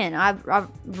you can. I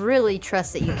really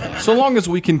trust that you can. So long as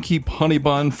we can keep Honey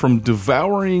Bun from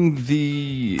devouring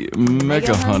the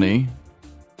mega honey.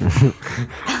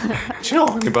 Chill,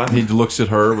 honey bun. He looks at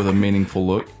her with a meaningful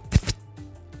look.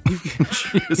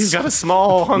 You've got a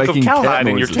small hunk of Making cat cowhide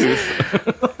in your noises.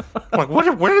 tooth. I'm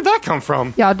like, where did that come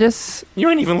from? Y'all just You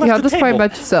ain't even left y'all the just table. worry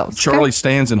about yourselves. okay? Charlie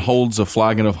stands and holds a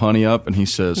flagon of honey up and he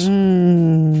says,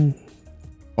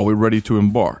 Are we ready to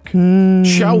embark?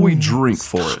 Shall we drink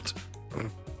for it?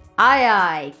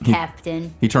 Aye,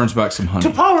 Captain. He turns back some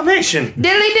honey. Pollination.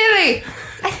 Dilly dilly.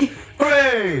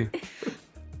 Hooray!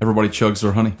 Everybody chugs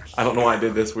their honey. I don't know why I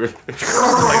did this weird. Like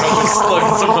I'm just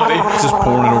slugging some honey. He's just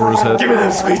pouring it over his head. Give me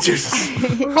them sweet juices.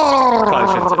 Probably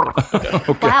shouldn't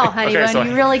say Wow, honey Okay, bun, so-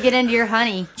 you really get into your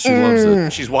honey. She loves it.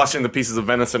 that. She's washing the pieces of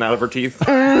venison out of her teeth.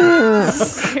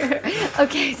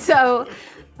 Okay, so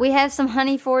we have some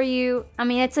honey for you. I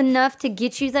mean, it's enough to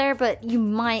get you there, but you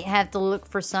might have to look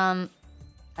for some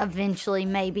eventually,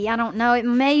 maybe. I don't know. It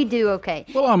may do okay.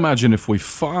 Well, I imagine if we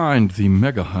find the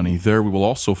mega honey there, we will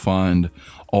also find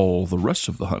all the rest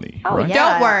of the honey, Oh, right?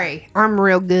 yeah. Don't worry. I'm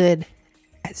real good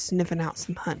at sniffing out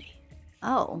some honey.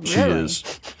 Oh, really? She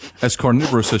is. As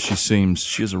carnivorous as she seems,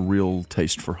 she has a real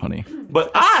taste for honey.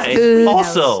 But I Good.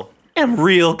 also am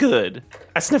real good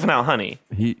at sniffing out honey.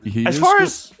 He As is far good.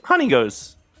 as honey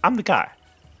goes, I'm the guy.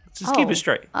 Let's just keep it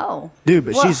straight. Oh. Dude,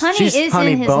 but Well, she's honey she's is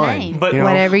honey in his bun. name. But you know?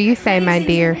 Whatever you say, my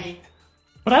dear.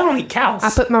 but I don't eat cows. I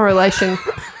put my relation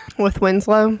with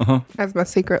Winslow as my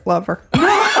secret lover.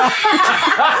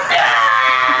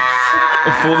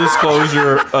 Full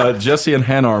disclosure, Jesse and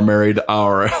Hannah are married.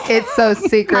 Our It's so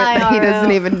secret that he IRL.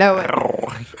 doesn't even know it.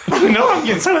 no, I'm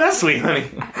getting some of that sweet honey.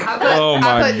 oh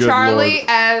my I put good Charlie Lord.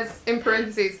 as, in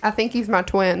parentheses, I think he's my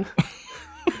twin.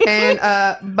 And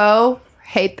Bo,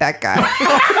 hate that guy.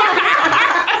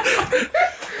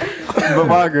 But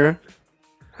why, girl?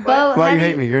 Bo, Why have you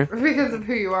hate me, girl? Because of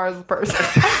who you are as a person.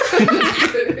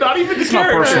 Not even the It's not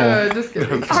personal. Just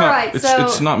kidding. All right, so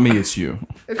It's not me. It's you.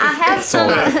 I have some.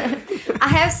 I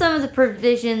have some of the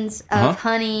provisions of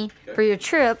honey for your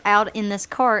trip out in this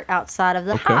cart outside of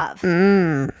the hive.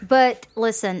 But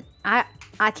listen, I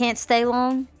can't stay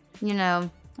long. You know,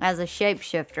 as a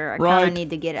shapeshifter, I kind Right. of need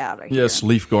to get out of here. Yes,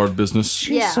 leaf guard business.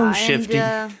 yeah, so and, shifty.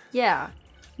 yeah.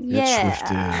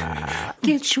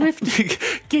 Get swifty.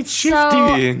 Get shifty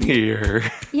So- in here.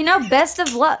 You know, best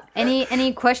of luck.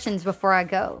 Any questions before I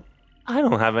go? I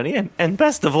don't have any. And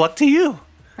best of luck to you.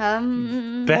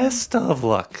 Best of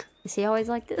luck. Is he always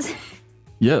like this?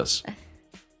 Yes.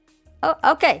 Oh,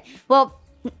 okay. Well,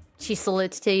 she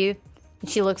salutes to you.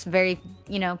 She looks very,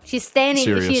 she's standing.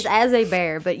 Serious. She is as a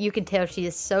bear, but you can tell she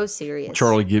is so serious.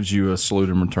 Charlie gives you a salute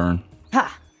in return.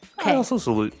 Ha. I Okay. also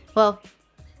salute. Well,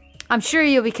 I'm sure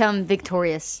you'll become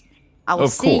victorious. I will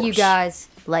Of see you course. guys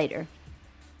later.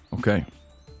 Okay.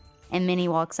 And Minnie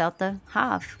walks out the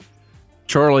hive.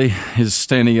 Charlie is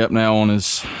standing up now on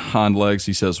his hind legs.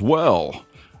 He says, well,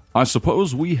 I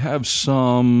suppose we have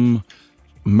some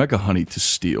mega honey to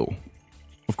steal.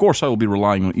 Of course, I will be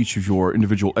relying on each of your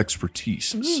individual expertise.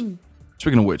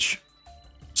 Speaking of which,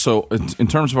 so in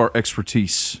terms of our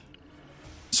expertise,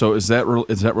 so is that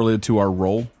related to our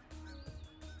role?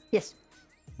 Yes.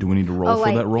 Do we need to roll Oh, for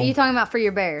wait. that role? Are you talking about for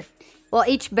your bear? Well,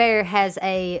 each bear has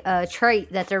a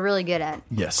trait that they're really good at.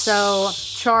 Yes. So,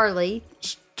 Charlie, you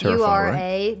Terrify, are right?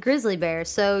 a grizzly bear.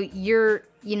 So, you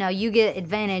get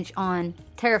advantage on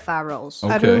terrify rolls.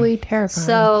 Okay. Utterly terrifying.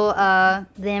 So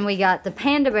then we got the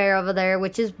panda bear over there,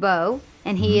 which is Bo,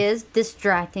 and he Mm-hmm. is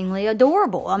distractingly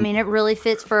adorable. I mean, it really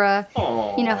fits for a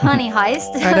honey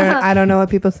heist. I don't know what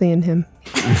people see in him.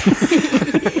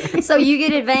 So you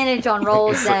get advantage on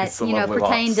rolls that it's a lovely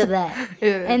pertain box. to that.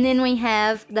 And then we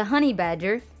have the honey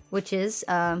badger, which is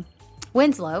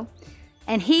Winslow.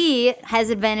 And he has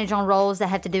advantage on rolls that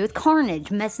have to do with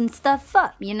carnage, messing stuff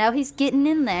up. He's getting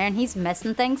in there and he's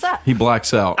messing things up. He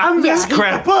blacks out. I mess he-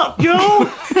 crap up, yo.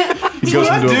 He goes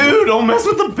into a- Dude, don't mess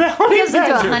with the honey Goes into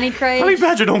a badger. honey crate. Honey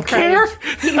badger don't care.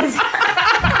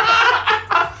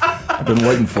 I've been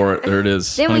waiting for it. There it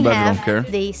is. Then Honey we badger have don't care.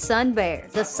 the sun bear.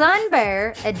 The sun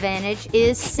bear advantage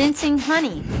is sensing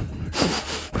honey.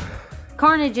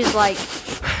 Carnage is like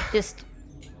just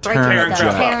breaking Tearing it crap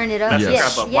up, up. tearing it up. Yes.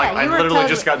 Yes, Crap up. yeah, Like, I you were literally totally,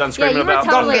 just got done screaming you were about,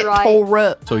 Don't totally get right. tore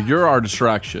up. So you're our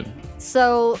distraction.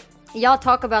 So y'all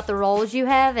talk about the rolls you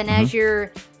have, and Mm-hmm. as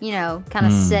you're, kind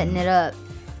of setting it up,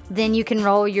 then you can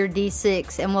roll your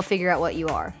d6, and we'll figure out what you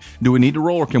are. Do we need to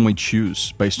roll or can we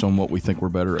choose based on what we think we're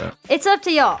better at? It's up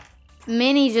to y'all.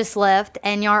 Minnie just left,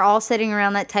 and y'all are all sitting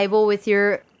around that table with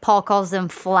your, Paul calls them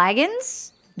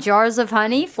flagons, jars of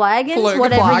honey, flagons,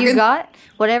 whatever you flagon. got,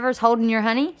 whatever's holding your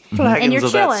honey, and Flagons you're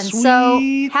of that chilling. So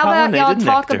sweet how about y'all pollinated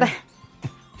talk nectar.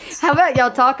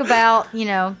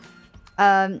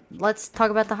 about, let's talk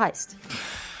about the heist.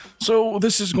 So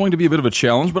this is going to be a bit of a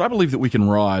challenge, but I believe that we can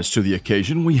rise to the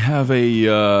occasion. We have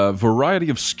a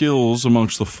variety of skills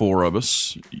amongst the four of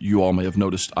us. You all may have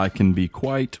noticed I can be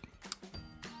quite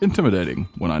intimidating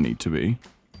when I need to be.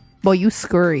 Boy, you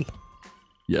scurry.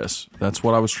 Yes, that's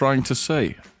what I was trying to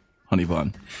say, Honey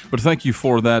Bun. But thank you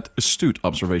for that astute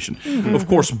observation. Of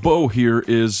course, Bo here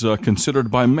is considered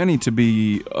by many to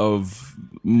be of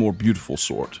more beautiful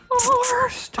sort.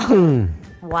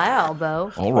 Wow,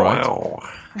 Bo. All right.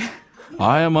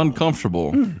 I am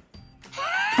uncomfortable.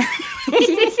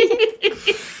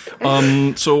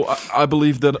 So I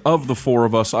believe that of the four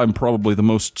of us, I'm probably the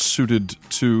most suited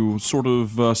to sort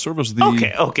of serve as the.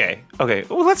 Okay.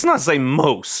 Well, let's not say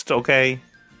most. Okay.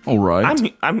 All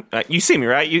right. I'm. You see me,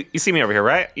 right? You see me over here,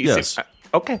 right? You Yes. See,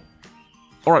 okay.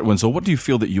 All right, Winslow. What do you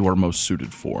feel that you are most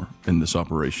suited for in this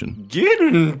operation?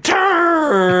 Getting turned.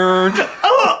 turned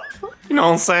up. You know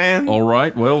what I'm saying? All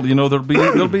right. Well,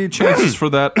 there'll be chances for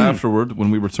that afterward when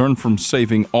we return from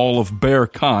saving all of bear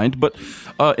kind. But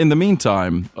in the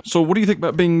meantime, so what do you think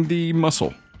about being the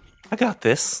muscle? I got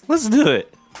this. Let's do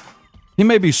it. He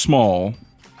may be small,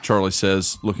 Charlie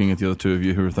says, looking at the other two of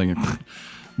you who are thinking,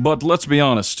 but let's be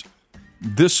honest,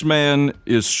 this man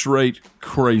is straight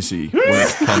crazy when it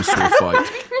comes to a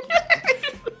fight.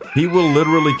 He will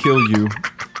literally kill you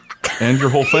and your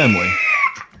whole family.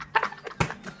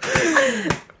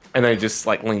 And then he just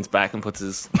like leans back and puts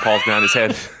his paws behind his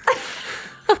head.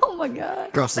 Oh my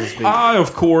god. Crosses his feet. I,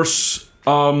 of course,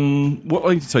 I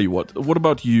need to tell you what. What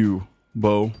about you,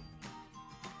 Bo?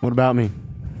 What about me?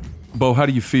 Bo, how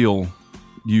do you feel?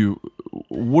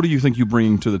 What do you think you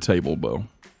bring to the table, Bo?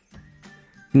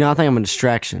 I think I'm a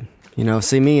distraction.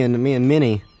 See me and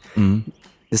Minnie.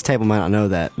 This table might not know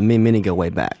that. Me and Minnie go way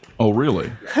back. Oh,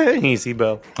 really? Easy,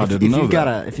 Bo. I didn't know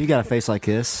that. If you got a face like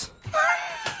this,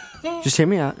 just hear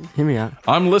me out. Hear me out.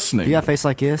 I'm listening. If you got a face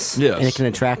like this, Yes. and it can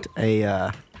attract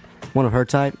a one of her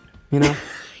type,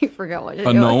 You forgot what it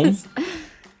A gnome? was.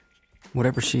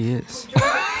 whatever she is.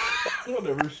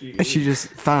 She's just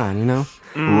fine,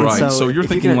 Right. So, So, you're if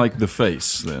you thinking can- like the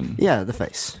face, then. Yeah, the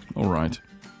face. All right.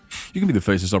 You can be the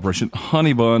face of this operation.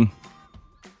 Honey Bun.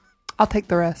 I'll take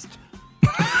the rest.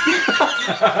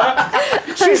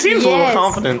 She seems a little Yes.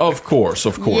 confident. Of course.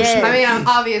 Yes. I mean, I'm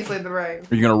obviously the right.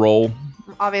 Are you going to roll?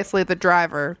 Obviously the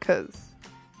driver, because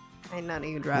ain't none of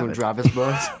you You drive want it. to drive this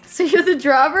bus? So you're the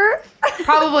driver?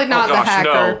 Probably not the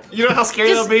hacker. You know how scary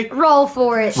Just that'll be? roll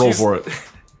for it. Roll for it.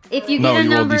 If you No, get a you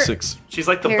roll number, D6. She's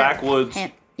like the Here. backwoods Yeah,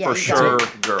 for you sure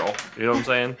got girl. You know what I'm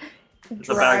saying? It's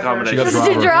a Driver. bad combination. She This got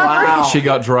is the driver. driver. She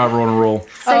got driver on a roll.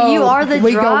 So you are the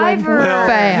we going driver. well.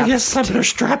 Fast. Yes, I better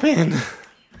strap in.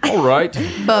 All right.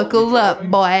 Buckle up,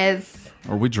 boys.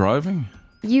 Are we driving?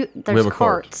 There's have a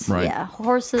cart, carts. right. Yeah,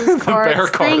 horses, carts, bear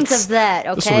things carts. of that.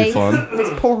 This will be Okay. fun.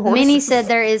 Poor horses. Minnie said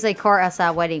there is a cart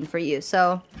outside waiting for you.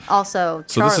 So also,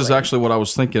 So this is Charlie. actually what I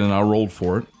was thinking, and I rolled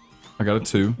for it. I got a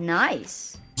 2. nice.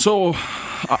 So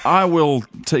I will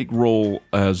take role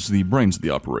as the brains of the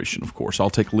operation, of course.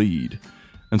 I'll take lead.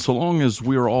 And so long as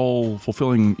we are all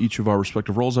fulfilling each of our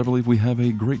respective roles, I believe we have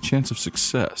a great chance of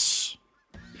success.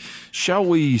 Shall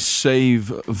we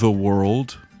save the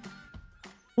world?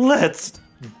 Let's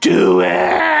do it.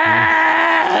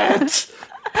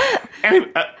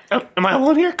 Am I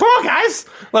alone here? Come on, guys.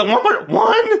 Like one more.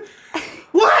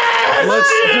 Let's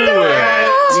do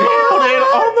it. Nailed it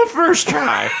on the first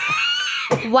try.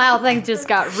 Wow, things just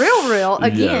got real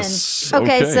again. Yes,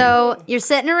 Okay, okay. so you're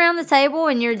sitting around the table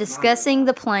and you're discussing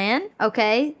the plan.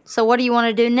 Okay, so what do you want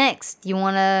to do next? You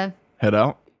want to Head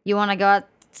out? go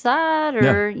outside,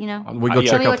 or We go yeah.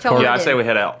 check me out what the y'all cart. Yeah, I do. say we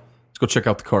head out. Let's go check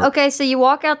out the cart. Okay, so you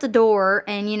walk out the door,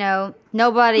 and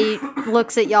nobody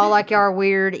looks at y'all like y'all are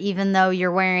weird, even though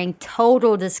you're wearing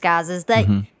total disguises.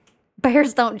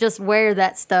 Bears don't just wear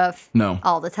that stuff No.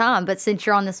 all the time. But since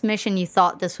you're on this mission, you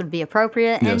thought this would be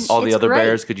appropriate. Yes. And All the it's other great.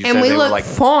 bears, could you And say we they were look like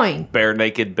fine. bare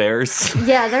naked bears?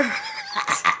 Yeah,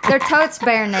 they're totes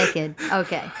bare naked.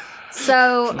 Okay,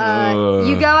 so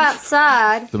you go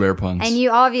outside, The bear puns. and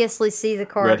you obviously see the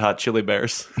cart. Red hot chili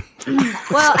bears.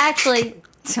 Well, actually,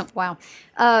 wow.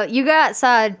 You go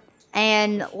outside,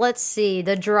 and let's see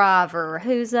the driver.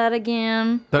 Who's that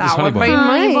again? that is That Honey would be Bun.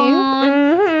 Honey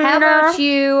mine. Bun. How about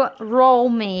you roll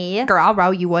me? Girl, I'll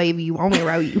roll you wave you. Want me to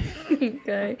roll you?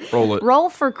 Okay. Roll it. Roll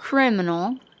for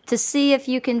criminal to see if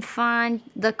you can find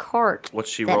the cart What's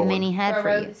she that rolling? Minnie had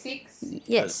for you.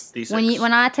 Yes. D6.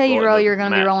 When I tell you to Rolling roll, the you're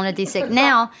going to be map. rolling a d6.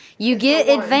 Now you get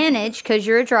advantage because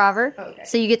you're a driver,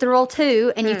 so you get to roll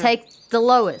 2, and you take the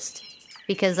lowest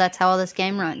because that's how this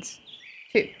game runs.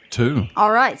 2.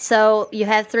 All right, so you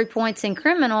have 3 points in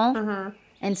criminal,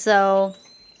 and so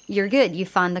you're good. You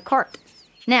find the cart.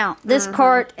 Now this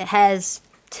cart has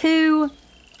 2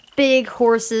 big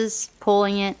horses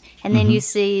pulling it, and then you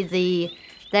see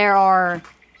there are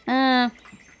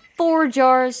 4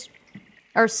 jars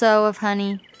or so of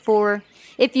honey. 4.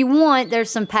 If you want, there's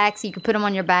some packs you can put them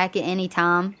on your back at any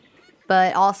time,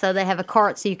 but also they have a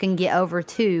cart so you can get over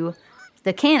to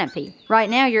the canopy. Right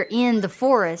now you're in the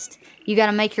forest. You got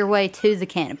to make your way to the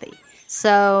canopy.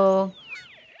 So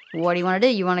what do you want to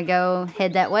do? You want to go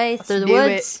head that way through the do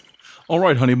woods? All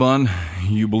right, Honey Bun.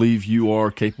 You believe you are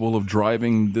capable of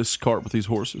driving this cart with these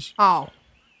horses? Oh,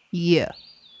 yeah.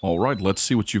 All right, let's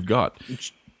see what you've got.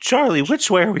 Charlie,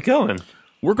 which way are we going?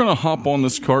 We're going to hop on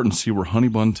this cart and see where Honey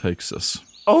Bun takes us.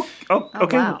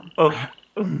 Okay. wow. Oh,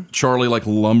 Charlie,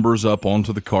 lumbers up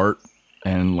onto the cart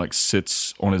and,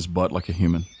 sits on his butt like a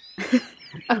human.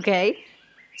 Okay.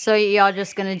 So y'all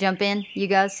just going to jump in? You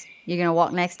guys You're gonna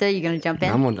walk next to it? You're gonna jump in?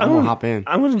 I'm gonna hop in.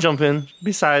 I'm gonna jump in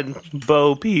beside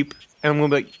Bo Peep, and I'm gonna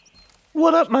be like,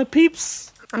 "What up, my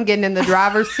peeps?" I'm getting in the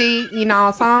driver's seat. You know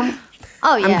what I'm saying?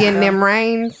 Oh yeah. I'm getting girl. them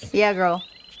reins. Yeah, girl.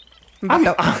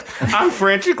 I'm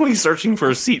frantically searching for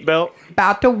a seatbelt,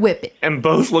 About to whip it. and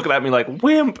Bo's looking at me like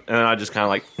wimp, and I just kind of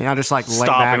like Yeah, I just like lay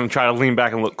stop back. and try to lean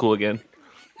back and look cool again.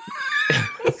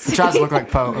 He tries to look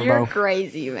like You're Bo.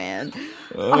 crazy, man.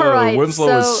 All right.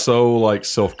 Winslow is So so like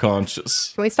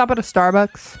self-conscious. Can we stop at a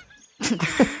Starbucks?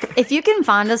 if you can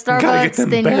find a Gotta get Starbucks, them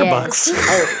then bear yes. bucks.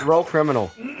 Hey, roll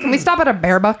criminal. Can we stop at a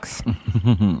Bearbucks?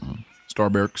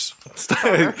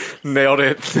 Starbucks. Nailed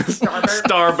it.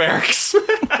 Starbucks.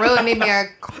 Really need me a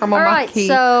caramel All right, macchiato.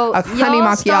 so a honey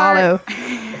y'all start-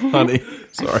 macchiato. Honey.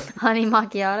 Sorry. Honey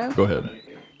macchiato. Go ahead.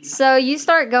 So you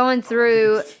start going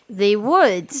through the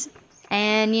woods,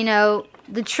 and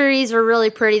the trees are really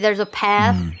pretty. There's a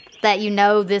path that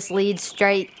this leads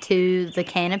straight to the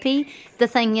canopy. The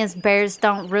thing is, bears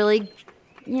don't really,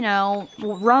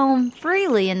 roam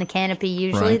freely in the canopy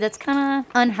usually. Right. That's kind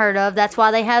of unheard of. That's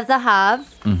why they have the hive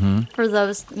for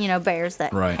those, bears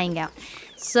that Right. hang out.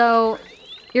 So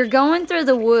you're going through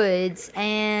the woods,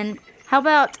 and how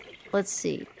about, let's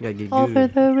see. Yeah, get Over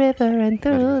good. the river and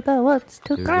through the woods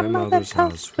to grandmother's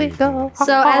house we go.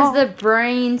 So as the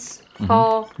brains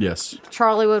fall, Yes.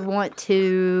 Charlie would want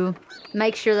to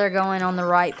make sure they're going on the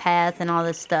right path and all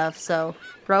this stuff. So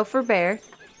roll for bear.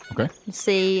 Okay.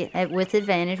 See it with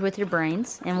advantage with your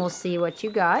brains, and we'll see what you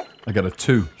got. I got a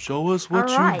 2. Show us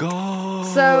what All right. you got.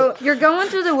 So you're going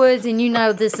through the woods, and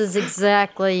this is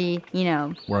exactly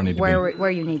Where I need to where be.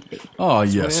 where you need to be. Oh,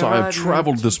 yes. where I I have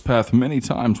traveled this path many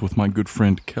times with my good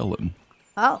friend Kellen.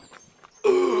 Oh,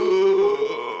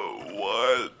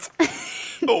 What?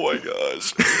 Oh my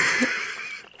gosh.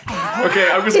 Okay,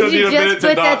 I'm just Did gonna you need a just minute put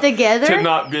to that not together? to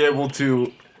not be able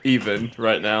to even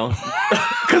right now,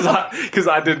 because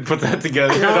I didn't put that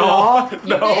together at all.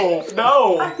 No.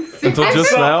 Until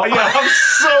just now. Yeah, I'm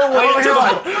so late to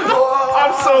the.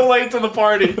 I'm so late to the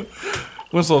party.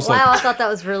 Winslow's wow! like, I thought that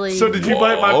was really. So did you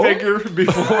bite my Whoa. finger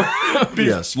before?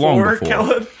 Yes, long before.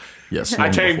 Kellen? yes. I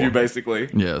long tamed before. you basically.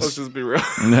 Yes. Let's just be real.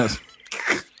 Yes.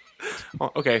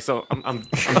 Okay, so I'm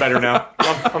better now.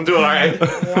 I'm doing all right.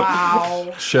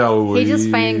 Wow. Shall we He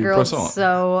just press fangirled on?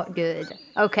 so good.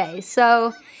 Okay,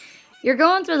 so you're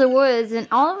going through the woods, and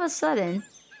all of a sudden,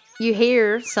 you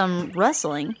hear some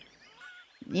rustling,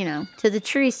 to the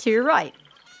trees to your right.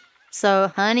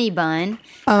 So Honey Bun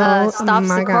stops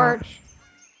my the cart, gosh.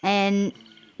 and,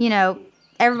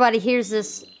 everybody hears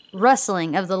this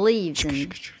rustling of the leaves,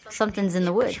 and something's in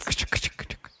the woods.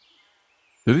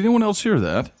 Did anyone else hear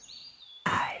that?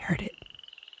 I heard it.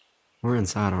 We're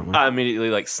inside, aren't we? I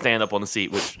immediately stand up on the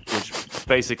seat, which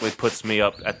basically puts me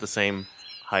up at the same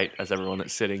height as everyone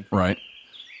that's sitting. Right.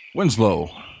 Winslow,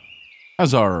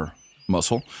 as our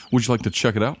muscle, would you like to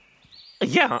check it out?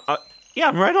 Yeah,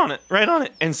 I'm right on it.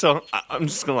 And so I'm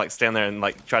just gonna stand there and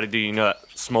try to do that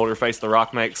smolder face The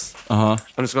Rock makes. Uh-huh.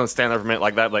 I'm just gonna stand there for a minute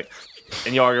like that,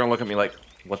 and y'all are gonna look at me like,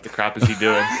 what the crap is he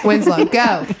doing? Winslow,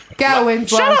 go. Go,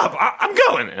 Winslow. Shut up! I'm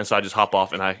going. And so I just hop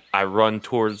off and I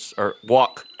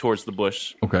walk towards the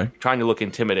bush, Okay. trying to look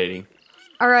intimidating.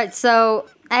 All right, so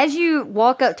as you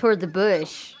walk up toward the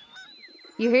bush,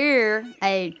 you hear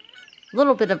a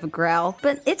little bit of a growl,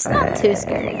 but it's not too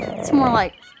scary. It's more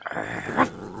like, I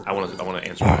want to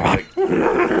answer. Like,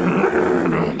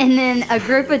 and then a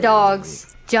group of dogs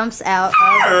jumps out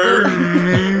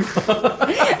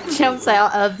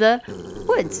of the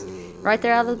woods, right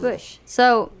there out of the bush.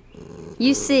 So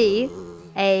you see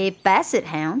a basset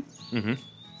hound,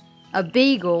 a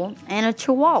beagle, and a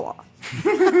chihuahua.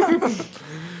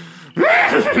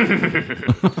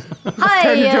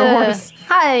 Hey, into a horse.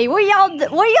 hey, what y'all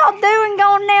doing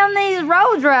going down these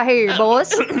roads right here,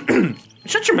 boys?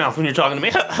 shut your mouth when you're talking to me.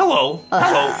 Hello.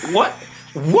 What?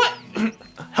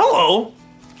 Hello.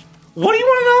 What do you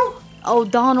want to know? Oh,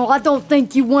 Donald, I don't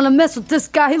think you want to mess with this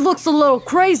guy. He looks a little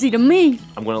crazy to me.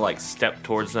 I'm gonna step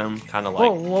towards them, kind of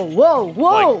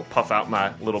Whoa. puff out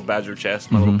my little badger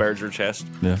chest, my little badger chest.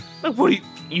 Yeah. Like, what are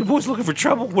you boys looking for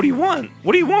trouble? What do you want?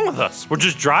 What do you want with us? We're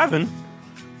just driving.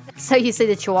 So you see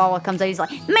the chihuahua comes out. He's like,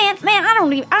 man,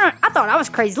 I thought I was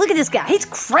crazy. Look at this guy. He's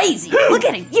crazy. Look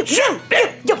at him. You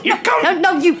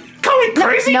Call me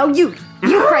crazy? No, you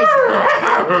crazy.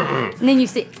 And then you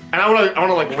see, And I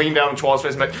wanna lean down in Chihuahua's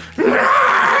face and be like,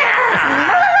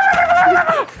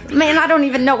 man, I don't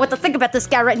even know what to think about this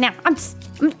guy right now.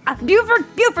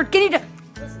 Buford, can you do?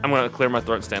 I'm gonna clear my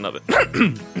throat and stand up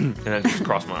and then just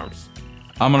cross my arms.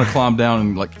 I'm going to climb down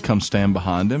and come stand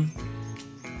behind him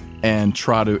and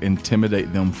try to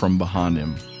intimidate them from behind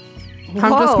him.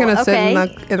 I'm just gonna sit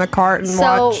okay. in the cart and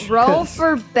So watch. roll 'cause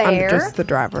for bear. I'm just the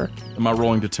driver. Am I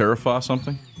rolling to terrify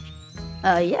something?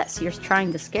 Yes, you're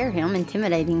trying to scare him,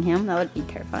 intimidating him. That would be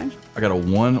terrifying. I got a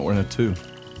 1 and a 2.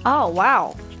 Oh,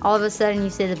 wow. All of a sudden, you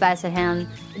see the basset hound.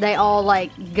 They all,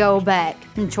 like, go back.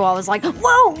 And Chihuahua's like,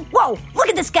 whoa, whoa, look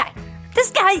at this guy. This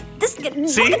guy,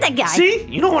 See? look at that guy. See?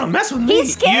 You don't want to mess with me.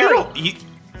 He's scary.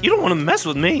 You don't want to mess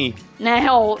with me.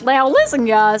 Now, listen,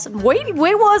 guys.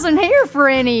 We wasn't here for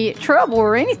any trouble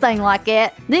or anything like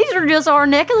that. These are just our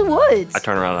neck of the woods. I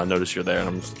turn around and I notice you're there, and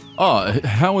I'm just,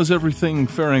 How is everything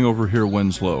faring over here,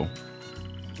 Winslow?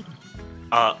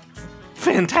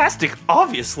 Fantastic,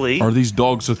 obviously. Are these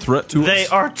dogs a threat to They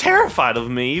us? are terrified of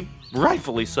me,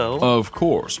 rightfully so. Of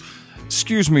course.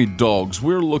 Excuse me, dogs.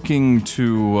 We're looking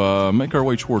to make our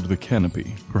way toward the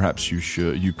canopy. Perhaps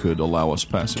you could allow us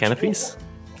passage. canopies?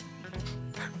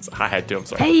 I had to, I'm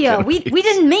sorry. Hey, we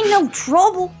didn't mean no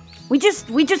trouble. We were just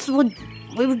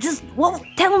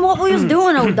tell him what we was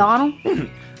doing, O'Donnell.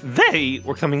 They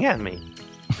were coming at me.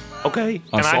 Okay?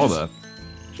 I And saw just, that.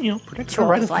 You know, protect the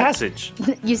right of Like- passage.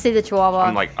 You see the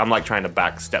Chihuahua. I'm like trying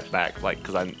to step back, like,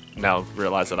 because I now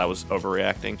realize that I was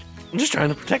overreacting. I'm just trying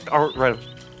to protect our right of...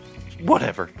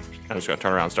 Whatever. I'm just gonna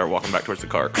turn around and start walking back towards the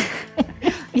cart.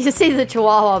 You see the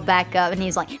Chihuahua back up, and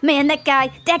he's like, "Man, that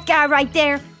guy right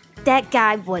there, that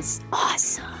guy was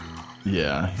awesome."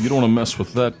 Yeah, you don't want to mess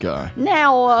with that guy.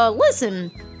 Now, listen,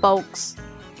 folks.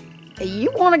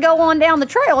 You want to go on down the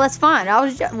trail? That's fine.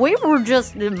 We were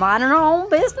just minding our own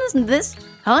business, and this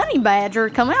honey badger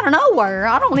come out of nowhere.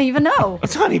 I don't even know.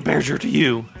 It's Honey Badger to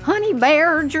you. Honey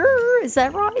badger, is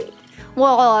that right?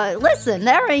 Well, listen,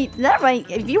 that ain't.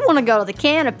 If you want to go to the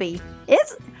canopy,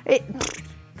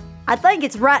 I think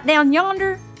it's right down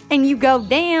yonder, and you go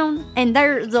down, and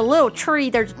there's a little tree.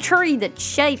 There's a tree that's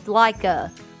shaped like a.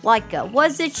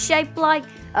 Was it shaped like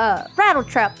rattle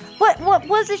trap? What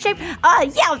was it shaped?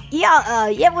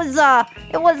 It was.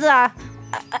 I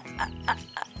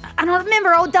don't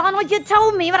remember, O'Donnell. You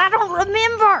told me, but I don't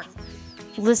remember.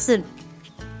 Listen,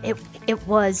 it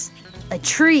was a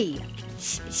tree.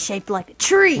 Shaped like a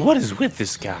tree. What is with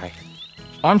this guy?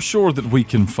 I'm sure that we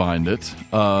can find it.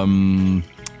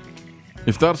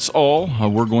 If that's all,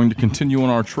 we're going to continue on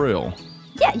our trail.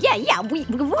 Yeah. We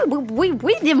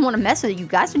didn't want to mess with you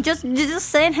guys. We're just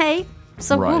saying hey.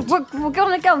 So Right. we're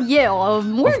gonna go yell.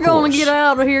 We're Of gonna course. get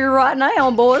out of here right now,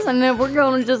 boys, and then we're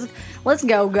gonna let's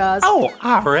go, guys. Oh,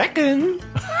 I reckon.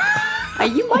 Are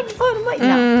you making fun of me?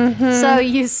 No. So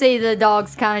you see the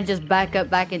dogs kind of just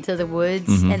back into the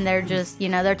woods, and they're just,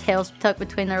 their tails tucked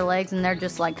between their legs, and they're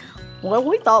just like, well,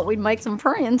 we thought we'd make some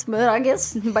friends, but I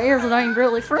guess bears ain't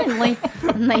really friendly.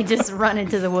 And they just run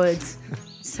into the woods.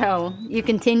 So you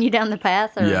continue down the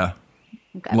path? Or? Yeah.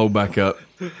 Okay. Load back up.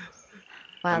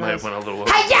 Wow, Might that have was- went a little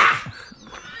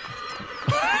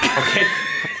Okay.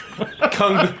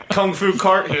 Kung fu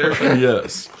cart here.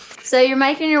 Yes. So you're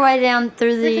making your way down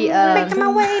through the. Making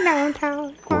my way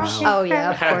downtown. Oh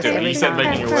yeah, of Have course. to. every You said time.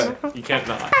 making your way. You can't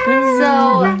not.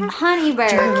 So, Honey Bear,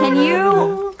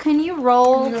 can you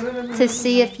roll to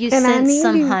see if you And I sense need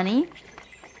some you. honey?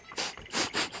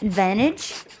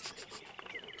 Advantage?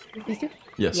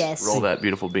 Yes. Yes. Roll that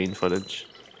beautiful bean footage.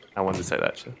 I wanted to say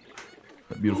that shit.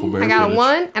 That beautiful bear I got footage. a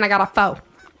 1 and I got a 4.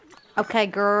 Okay,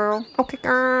 girl. Okay,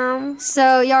 girl.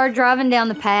 So y'all are driving down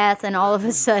the path, and all of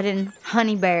a sudden,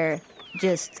 Honey Bear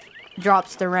just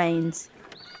drops the reins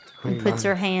and puts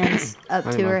her hands up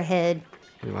to her head.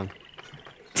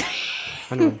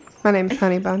 My name's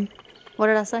Honey Bun. What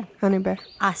did I say? Honey Bear.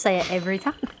 I say it every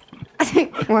time.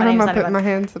 Why am name's I Honey putting Bun. my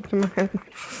hands up to my head?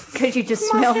 Because you just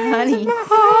smell honey.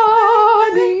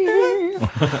 Honey.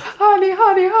 Honey,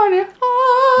 honey, honey,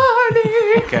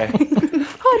 honey. Okay. Honey,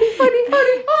 honey,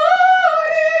 honey, honey.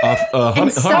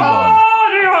 Honey, so-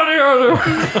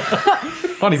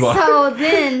 honey bun. So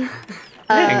then,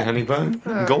 Dang, Honey Bun.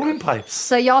 Golden pipes.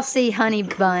 so y'all see Honey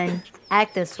Bun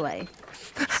act this way.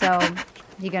 So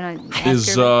you're gonna ask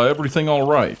Is her- everything all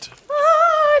right?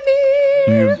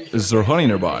 Honey. Is there honey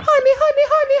nearby? Honey, honey,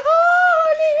 honey,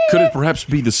 honey. Could it perhaps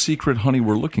be the secret honey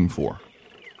we're looking for?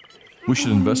 We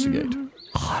should investigate.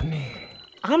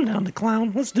 I'm down to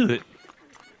clown. Let's do it.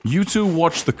 You two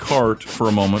watch the cart for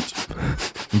a moment,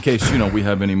 in case, we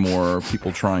have any more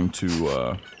people trying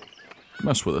to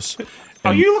mess with us.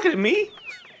 Are And you looking at me?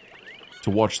 to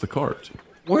watch the cart.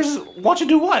 Watch it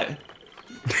do what?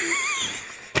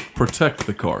 Protect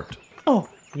the cart. Oh,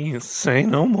 you say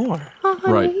no more.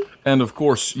 Right. And of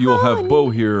course, you'll have Bo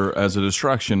here as a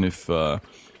distraction if for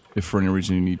any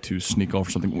reason you need to sneak off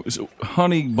or something. So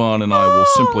Honey Bun and I will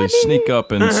simply sneak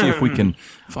up and see if we can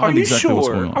Are find you exactly what's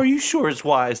going sure? on. Are you sure it's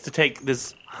wise to take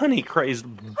this honey crazed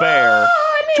bear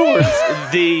towards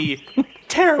the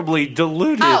terribly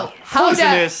diluted Oh, hold up.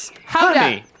 poisonous Hold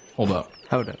honey. Hold up.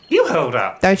 Hold up. You hold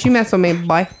up. Don't you mess with me,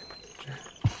 boy.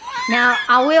 Now,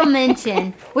 I will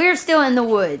mention, we're still in the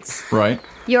woods. Right.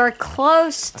 You're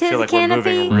close to I feel the like we're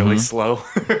canopy. moving really slow.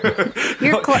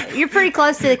 You're pretty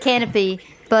close to the canopy,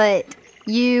 but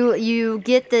you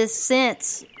get this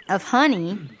sense of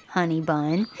honey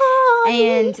bun,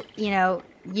 and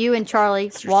you and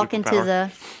Charlie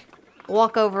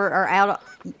walk over or out.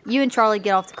 You and Charlie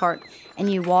get off the cart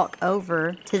and you walk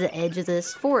over to the edge of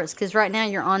this forest because right now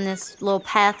you're on this little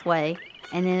pathway,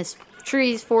 and then it's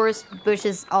trees, forest,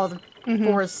 bushes, all the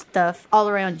forest stuff all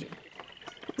around you.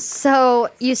 So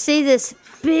you see this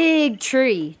big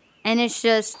tree, and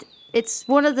it's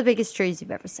one of the biggest trees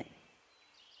you've ever seen.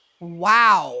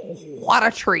 Wow, what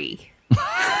a tree.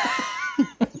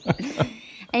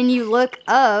 And you look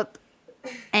up,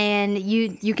 and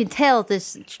you can tell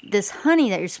this honey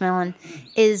that you're smelling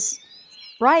is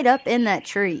right up in that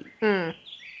tree.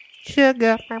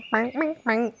 Sugar.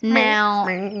 Now,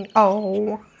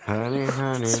 Oh. Honey,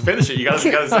 honey. Finish it. You gotta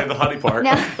say the honey part.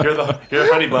 No. You're the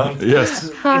honey bun.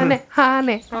 Yes. Honey,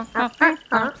 honey. so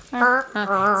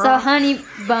honey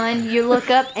bun, you look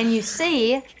up and you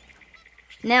see.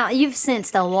 Now you've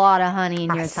sensed a lot of honey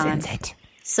in your time.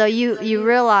 So you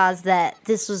realize that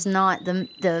this was not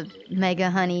the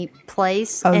mega honey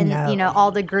place, Oh, and no.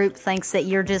 all the group thinks that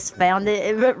you're just found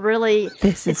it, but really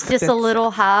This is it's just a good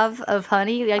little hive of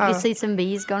honey. Like you Oh. see some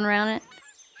bees going around it.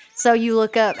 So you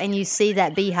look up and you see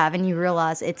that beehive, and you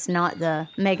realize it's not the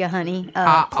mega honey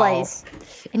place,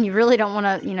 and you really don't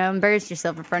want to embarrass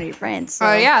yourself in front of your friends. So.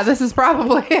 Oh, yeah, this is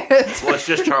probably it. Well, it's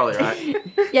just Charlie, right?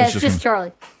 Yeah, it's just just me.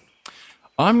 Charlie.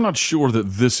 I'm not sure that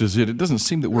this is it. It doesn't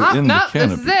seem that we're Oh, in no, the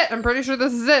canopy. this is it. I'm pretty sure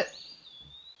this is it.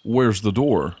 Where's the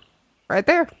door? Right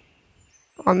there.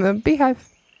 On the beehive.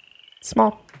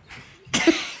 Small.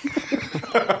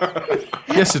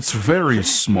 Yes, it's very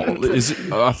small. Is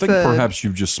it? I think It's a- perhaps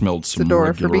you've just smelled It's some a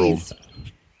door for regular bees. old.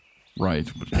 Right,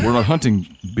 but we're not hunting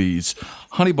bees.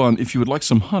 Honey bun, if you would like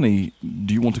some honey,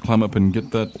 do you want to climb up and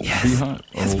get that beehive?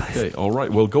 Okay, all right.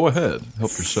 Well, go ahead.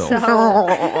 Help yourself.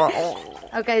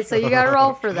 Okay, so you got to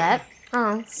roll for that.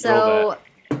 Oh. So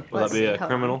Will let's that be see, a hold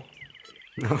criminal?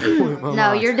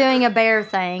 No, you're doing a bear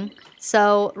thing.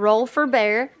 So roll for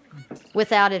bear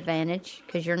without advantage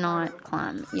because you're not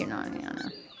climbing. You're not gonna.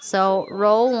 So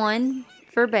roll 1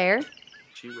 for bear.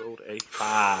 She rolled a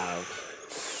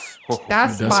 5.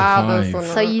 That's That's a 5. five.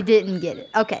 So you didn't get it.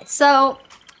 Okay, so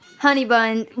Honey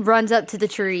Bun runs up to the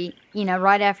tree.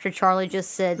 Right after Charlie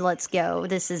just said, "Let's go.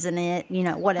 This isn't it."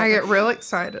 Whatever. I get real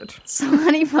excited. So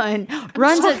Honey Bun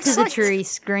runs up to the tree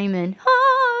screaming,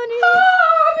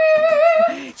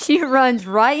 "Honey!" She runs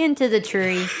right into the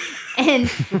tree, and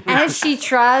as she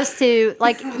tries to,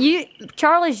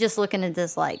 Charlie's just looking at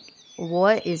this like,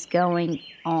 what is going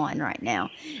on right now?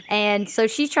 And so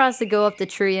she tries to go up the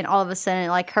tree, and all of a sudden,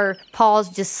 her paws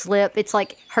just slip. It's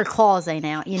like her claws ain't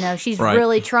out, She's Right.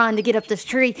 really trying to get up this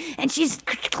tree, and she's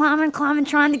climbing,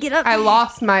 trying to get up. I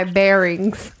lost my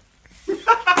bearings.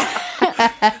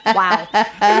 Wow.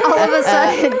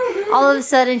 All of a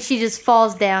sudden, she just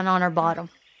falls down on her bottom.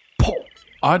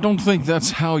 I don't think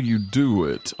that's how you do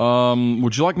it.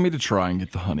 Would you like me to try and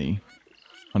get the honey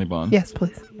bun? Yes,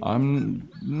 please. I'm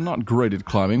not great at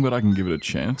climbing, but I can give it a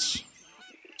chance.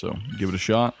 So give it a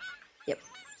shot. Yep.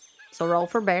 So roll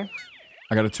for bear.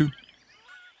 I got a 2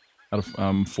 out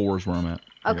of 4 is where I'm at.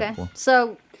 I got Okay. 4.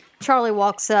 So Charlie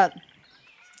walks up,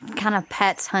 kind of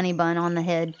pats Honey Bun on the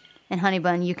head. And Honey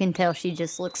Bun, you can tell she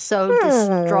just looks so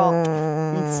distraught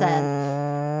and sad.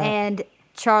 And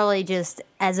Charlie, just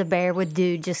as a bear would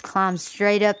do, just climbs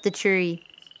straight up the tree.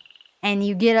 And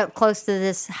you get up close to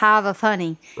this hive of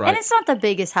honey. Right. And it's not the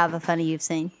biggest hive of honey you've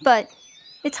seen, but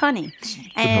it's honey. Good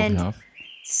healthy And hive.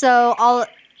 so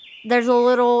there's a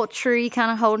little tree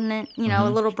kind of holding it, a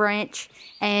little branch.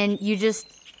 And you just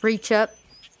reach up,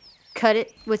 cut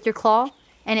it with your claw,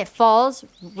 and it falls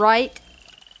right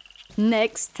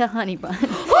next to Honey Bun.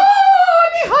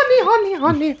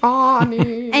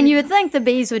 Honey. And you would think the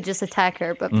bees would just attack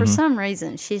her, but for some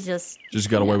reason, she's just, Just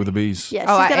got away with the bees. she's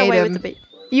Oh, I got ate away them. with the bees.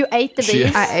 You ate the She-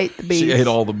 bees? I ate the bees. She ate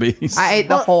all the bees. I ate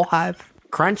the whole hive.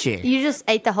 Crunchy. You just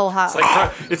ate the whole hive.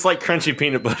 It's like crunchy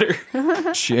peanut butter.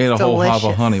 She ate a whole hive of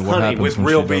Delicious. honey. What honey happens with when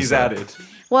real she does bees that? added.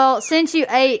 Well, since you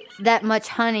ate that much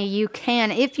honey, you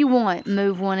can, if you want,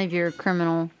 move one of your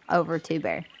criminal over to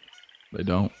Bear. They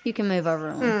don't. You can move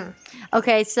over one.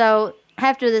 Okay, so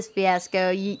after this fiasco,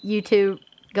 you two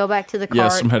go back to the cart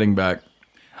Yes, I'm heading back.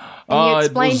 and you It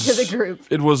explain was- to the group.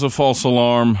 It was a false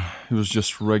alarm. It was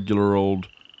just regular old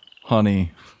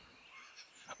honey.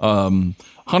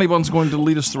 Honey Bun's going to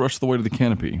lead us the rest of the way to the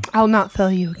canopy. I'll not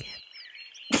fail you again.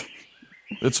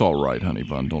 It's all right, Honey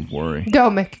Bun. Don't worry.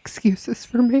 Don't make excuses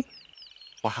for me.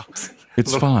 Wow.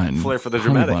 It's fine. flair for the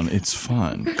Honey dramatic. Bun, it's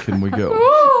fine. Can we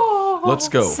go? Let's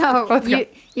go. So Let's go.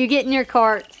 you get in your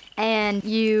cart and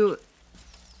you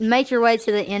make your way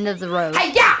to the end of the road.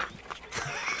 Yeah!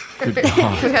 Good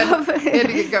God. We had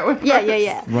to get going.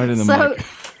 Yeah. Right in the So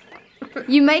mic.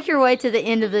 you make your way to the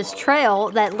end of this trail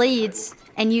that leads,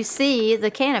 and you see the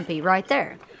canopy right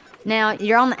there. Now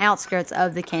you're on the outskirts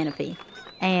of the canopy,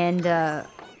 and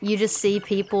you just see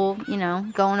people,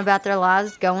 going about their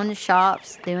lives, going to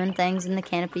shops, doing things in the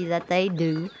canopy that they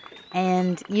do.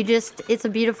 And it's a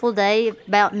beautiful day,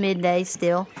 about midday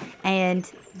still,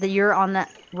 and you're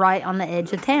right on the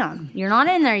edge of town. You're not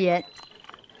in there yet.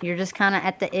 You're just kind of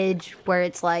at the edge where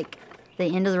it's like the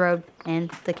end of the road and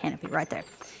the canopy right there.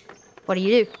 What do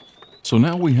you do? So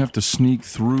now we have to sneak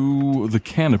through the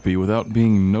canopy without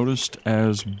being noticed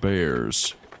as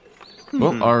bears.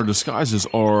 Well, our disguises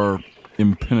are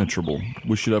impenetrable.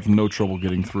 We should have no trouble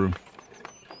getting through.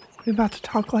 We're about to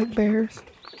talk like bears.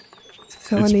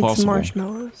 So It's I need possible. some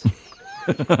marshmallows.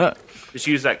 Just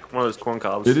use that one of those corn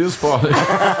cobs. It is possible.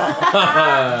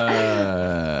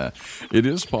 It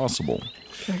is possible.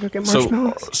 Can I go get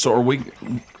marshmallows? So are we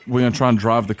gonna try and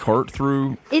drive the cart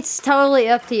through? It's totally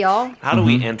up to y'all. How do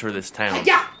we enter this town?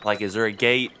 Yeah. Like, is there a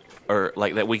gate or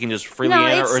like that we can just freely No,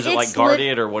 enter, or is it like it's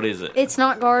guarded, or what is it? It's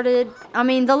not guarded. I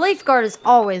mean, the leaf guard is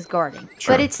always guarding,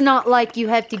 Sure. but it's not like you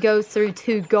have to go through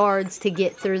 2 guards to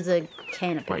get through the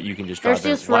canopy. Right, you can just drive There's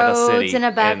in just like a roads city, and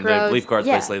a back and road. the leaf guards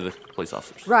Yeah. basically the police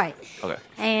officers. Right. Okay.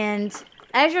 And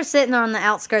as you're sitting on the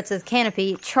outskirts of the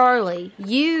canopy, Charlie,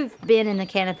 you've been in the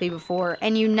canopy before,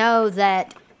 and you know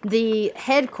that the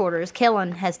headquarters,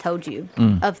 Kellen has told you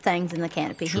of things in the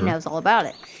canopy. He knows all about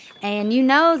it. And you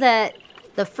know that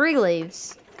the Free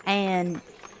Leaves and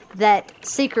that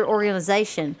secret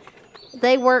organization,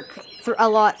 they work a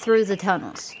lot through the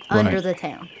tunnels under Right. the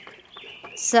town.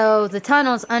 So the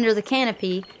tunnels under the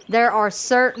canopy, there are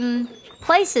certain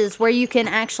places where you can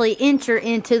actually enter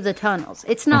into the tunnels.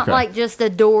 It's not Okay. like just a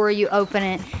door, you open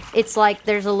it. It's like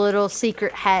there's a little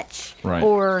secret hatch Right.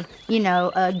 or,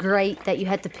 a grate that you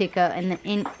have to pick up. And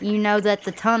you know that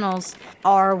the tunnels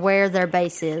are where their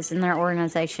base is in their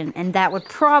organization. And that would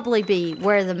probably be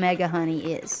where the mega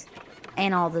honey is.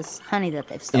 And all this honey that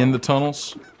they've stolen. In the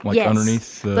tunnels? Like Yes,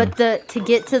 underneath the... But to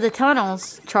get to the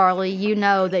tunnels, Charlie, you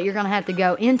know that you're going to have to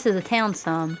go into the town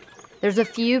some. There's a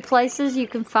few places you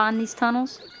can find these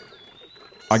tunnels.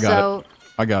 I got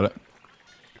it.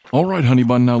 All right, Honey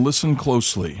Bun, now listen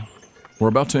closely. We're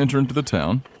about to enter into the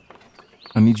town.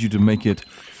 I need you to make it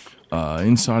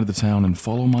inside of the town and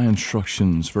follow my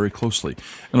instructions very closely.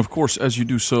 And of course, as you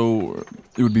do so,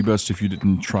 it would be best if you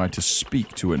didn't try to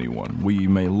speak to anyone. We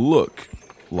may look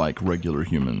like regular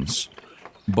humans,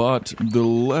 but the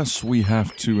less we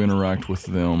have to interact with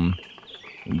them,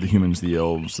 the humans, the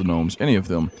elves, the gnomes, any of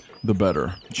them, the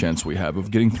better chance we have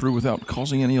of getting through without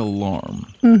causing any alarm.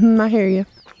 I hear you.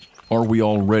 Are we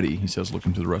all ready? He says,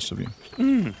 looking to the rest of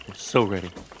you. So ready.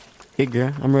 Hey,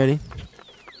 girl, I'm ready.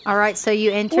 All right, so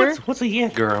you enter. What's a yeah,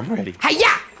 girl? I'm ready.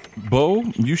 Bo,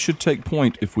 you should take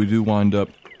point if we do wind up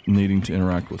needing to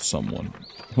interact with someone.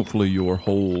 Hopefully your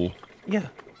whole... Yeah.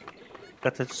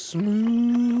 Got that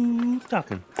smooth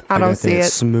talking. I don't got see that it.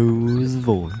 smooth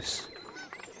voice.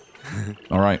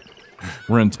 All right.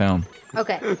 We're in town.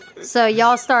 Okay, so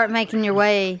y'all start making your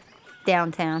way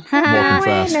downtown. Walking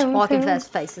fast. Walking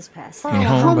fast, faces past.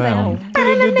 Homebound.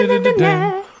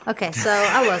 Okay, so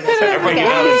I love that.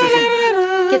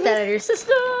 Okay. Get that out of your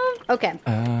system. Okay,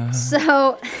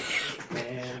 so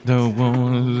Don't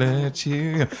wanna let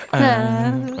you... All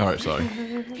right, sorry.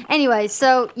 anyway,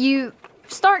 so you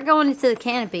start going into the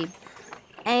canopy,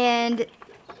 and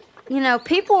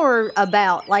people are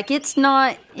about. Like, it's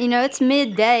not, it's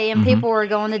midday, and people are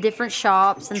going to different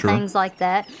shops and Sure. things like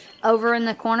that. Over in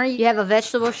the corner, you have a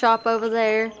vegetable shop over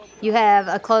there. You have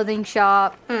a clothing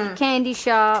shop, candy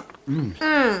shop,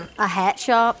 a hat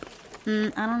shop.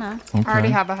 I don't know. I already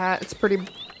Okay. have a hat. It's pretty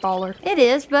baller. It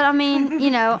is, but I mean,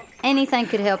 anything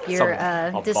could help your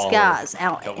A disguise baller.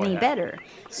 out Don't any wear that. better.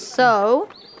 So,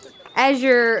 as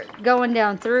you're going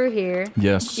down through here,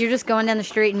 Yes. you're just going down the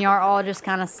street and you're all just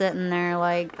kind of sitting there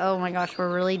like, oh my gosh,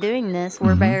 we're really doing this.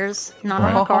 We're bears, not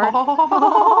on a cart.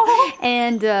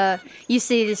 And you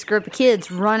see this group of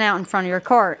kids run out in front of your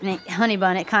cart. And Honey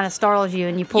Bun, it kind of startles you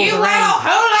and you pull the reins.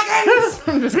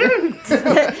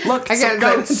 Look, I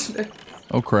got it.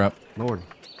 Oh, crap. Lord.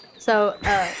 So,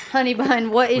 Honey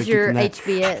Bun, what is Wait, your keep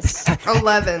that. HBS?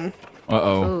 11.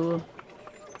 Uh-oh. Ooh.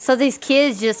 So these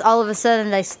kids just all of a sudden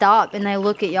they stop and they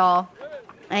look at y'all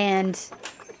And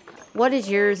what is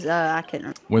yours? I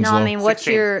couldn't. Winslow? No, I mean, what's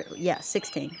 16. your? Yeah,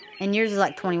 16. And yours is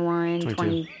like 21,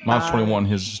 20. Mine's 21.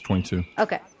 His is 22.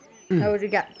 Okay. Oh, what do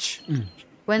you got?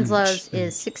 Winslow's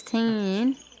is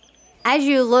 16. As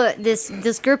you look,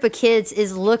 this group of kids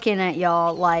is looking at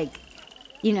y'all like,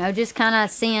 you know, just kind of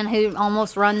seeing who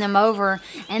almost run them over.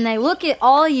 And they look at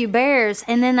all you bears,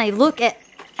 and then they look at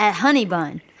Honey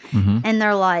Bun. And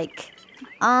they're like,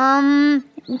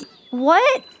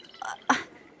 what?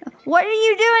 What are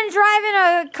you doing driving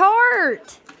a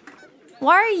cart?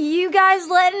 Why are you guys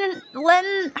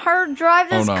letting her drive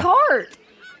this no. cart?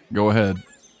 Go ahead.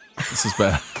 This is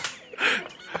bad.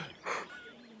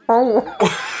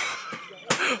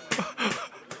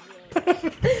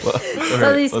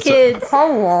 So these kids.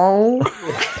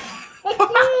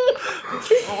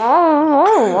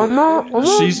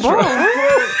 She's trying.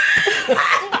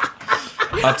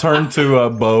 I turned to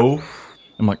Bo.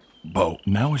 I'm like, Bo,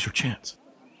 now is your chance.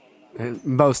 And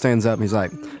Bo stands up and he's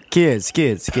like, kids.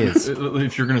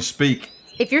 If you're gonna speak,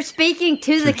 If you're speaking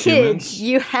to the humans? kids,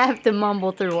 you have to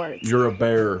mumble through words. you're a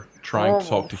bear trying to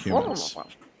talk to humans.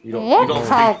 You don't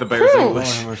speak the bear's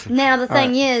English. Now the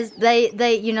thing is,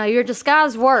 they you know, your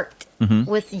disguise worked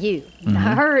with you.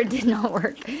 Her it did not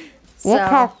work. So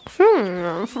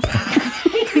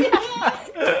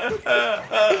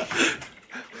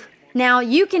now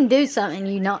you can do something.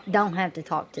 You don't have to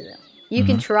talk to them. You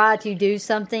can try to do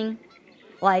something,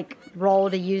 like roll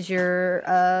to use your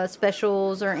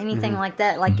specials or anything like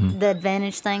that, like the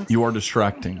advantage things. You are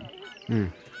distracting.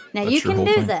 Now That's you your can whole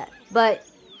do thing? that, but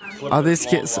Are these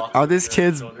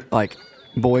kids like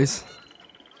boys?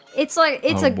 it's like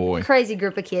it's Oh, a boy. crazy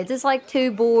group of kids. It's like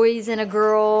 2 boys and a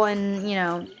girl, and you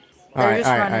know they're Alright, just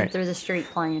alright, running alright. through the street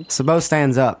playing. So Bo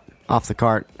stands up off the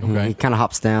cart. Okay. He kind of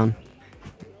hops down.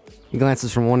 He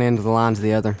glances from one end of the line to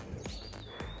the other.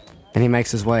 And he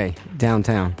makes his way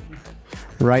downtown.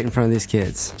 Right in front of these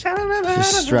kids.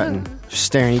 Just strutting. Just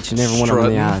staring each and every one of them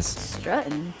in the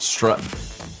Strutting? eyes. Strutting. Strut.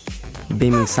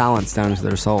 Beaming silence down into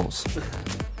their souls.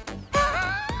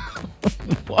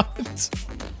 What?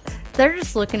 They're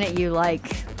just looking at you like,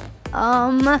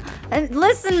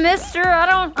 listen, mister, I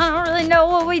don't really know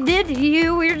what we did to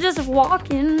you. We were just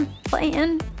walking,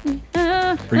 playing.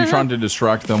 Are you trying to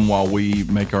distract them while we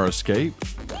make our escape?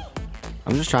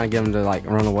 I'm just trying to get them to like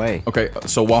run away. Okay,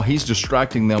 so while he's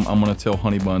distracting them, I'm gonna tell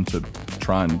Honey Bun to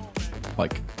try and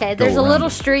like. Okay, go there's a around little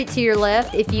it. street to your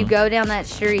left. If you go down that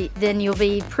street, then you'll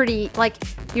be pretty, like,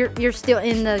 you're still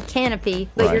in the canopy,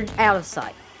 but Right. you're out of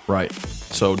sight. Right.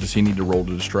 So does he need to roll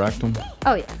to distract him?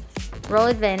 Oh, yeah. Roll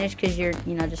advantage because you're,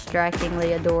 you know,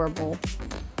 distractingly adorable.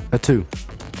 A 2.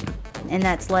 And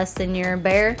that's less than your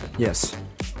bear. Yes.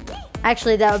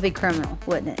 Actually, that would be criminal,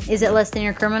 wouldn't it? Is it less than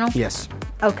your criminal? Yes.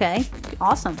 Okay,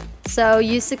 awesome. So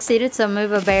you succeeded, so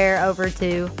move a bear over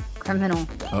to criminal.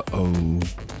 Uh-oh.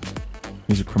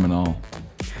 He's a criminal.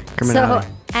 Criminality.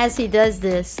 So as he does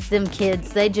this, them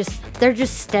kids, they're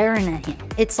just staring at him.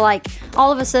 It's like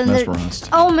all of a sudden they're, Mesmerized.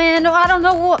 oh man, I don't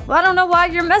know why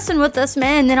you're messing with us,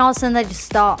 man. And then all of a sudden they just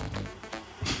stop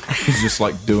He's just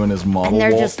like doing his model and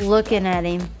they're walk. just looking at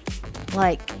him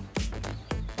like,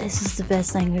 this is the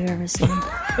best thing we've ever seen.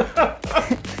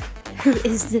 Who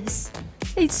is this?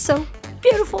 He's so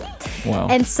beautiful. Wow.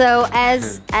 And so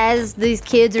as these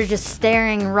kids are just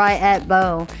staring right at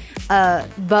Bo,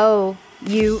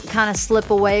 you kind of slip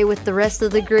away with the rest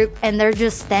of the group, and they're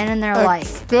just standing there like,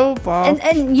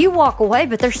 and you walk away,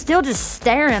 but they're still just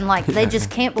staring like they just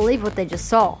can't believe what they just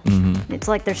saw. Mm-hmm. It's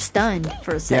like they're stunned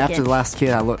for a Yeah, second. after the last kid,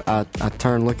 I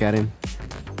turn and look at him.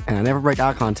 And I never break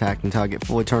eye contact until I get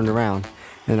fully turned around.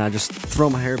 And I just throw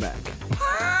my hair back.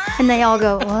 And they all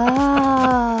go, whoa.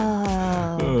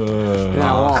 And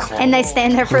I walk And they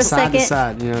stand there for a from side to second.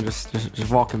 side, you know, just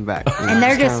walking back. You know, And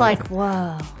they're kinda just like,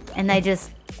 whoa. And they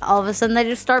just, all of a sudden, they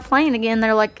just start playing again.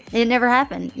 They're like, it never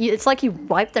happened. It's like you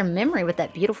wiped their memory with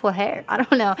that beautiful hair. I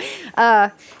don't know.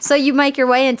 So you make your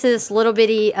way into this little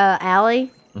bitty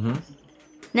alley. Mm-hmm.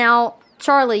 Now,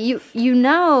 Charlie, you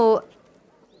know,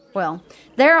 well,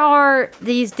 there are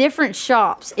these different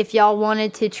shops. If y'all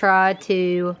wanted to try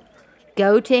to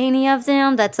go to any of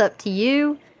them, that's up to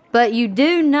you. But you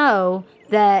do know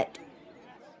that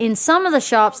in some of the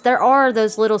shops, there are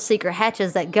those little secret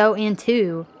hatches that go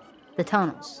into the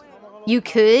tunnels. You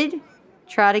could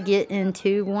try to get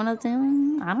into one of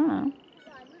them. I don't know.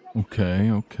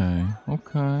 Okay.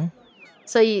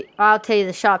 So I'll tell you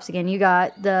the shops again. You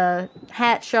got the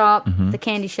hat shop, the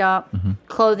candy shop,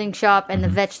 clothing shop, and the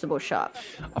vegetable shop.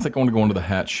 I think I want to go into the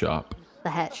hat shop. The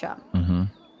hat shop. Mm-hmm.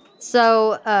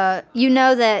 So you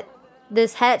know that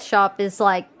this hat shop is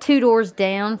like 2 doors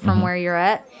down from where you're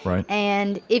at. Right.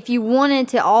 And if you wanted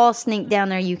to all sneak down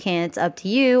there, you can. It's up to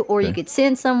you. Or you Okay. could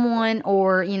send someone,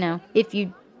 or, if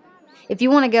you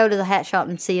want to go to the hat shop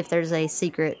and see if there's a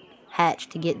secret hatch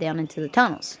to get down into the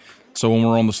tunnels. So when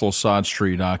we're on this little side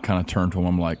street, I kind of turn to him.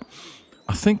 I'm like,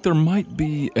 I think there might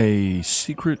be a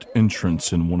secret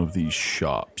entrance in one of these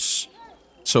shops.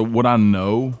 So would I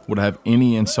have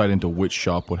any insight into which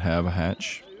shop would have a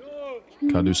hatch?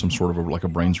 Can I do some sort of a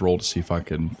brains roll to see if I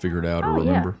can figure it out or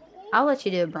remember? Yeah. I'll let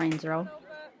you do a brains roll.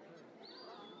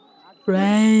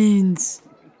 Brains.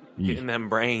 Getting them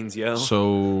brains, yo.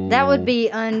 So That would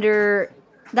be under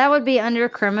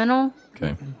criminal,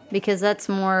 okay. because that's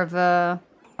more of a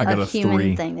I got a human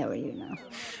 3. thing that you know.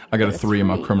 I got a 3 and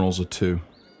my criminal's a 2.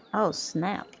 Oh,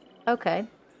 snap. Okay.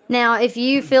 Now, if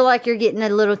you feel like you're getting a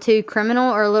little too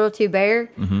criminal or a little too bear,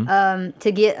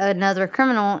 to get another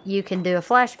criminal, you can do a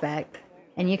flashback.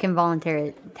 And you can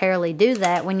voluntarily do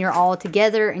that when you're all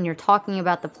together and you're talking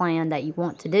about the plan that you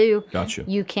want to do. Gotcha.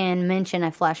 You can mention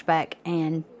a flashback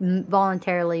and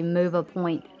voluntarily move a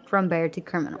point from bear to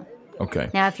criminal. Okay.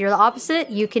 Now, if you're the opposite,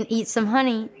 you can eat some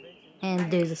honey and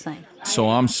do the same. So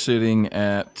I'm sitting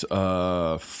at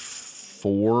 4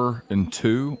 and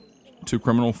 2. 2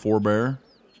 criminal, 4 bear.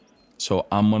 So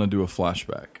I'm going to do a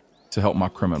flashback to help my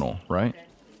criminal, right?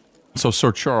 So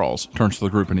Sir Charles turns to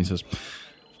the group and he says,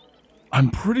 I'm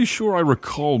pretty sure I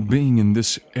recall being in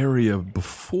this area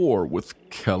before with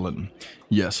Kellen.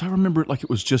 Yes, I remember it like it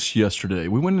was just yesterday.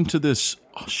 We went into this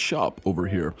shop over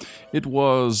here. It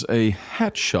was a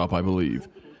hat shop, I believe.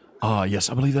 Ah, yes,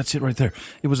 I believe that's it right there.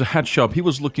 It was a hat shop. He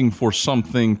was looking for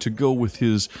something to go with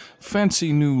his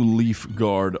fancy new leaf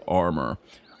guard armor.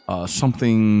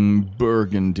 Something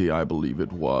burgundy, I believe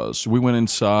it was. We went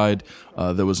inside.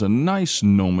 There was a nice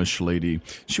gnomish lady.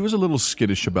 She was a little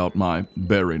skittish about my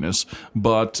berryness,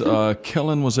 but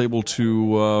Kellen was able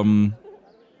to...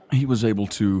 he was able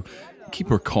to keep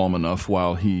her calm enough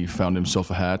while he found himself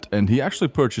a hat, and he actually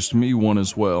purchased me one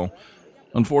as well.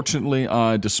 Unfortunately,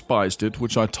 I despised it,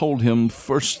 which I told him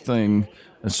first thing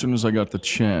as soon as I got the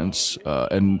chance,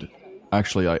 and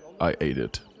actually I ate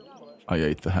it. I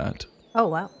ate the hat. Oh,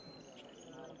 wow.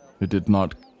 It didn't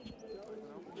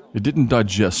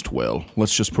digest well.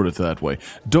 Let's just put it that way.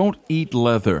 Don't eat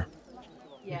leather.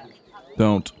 Yeah.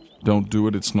 Don't do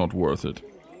it. It's not worth it.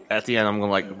 At the end, I'm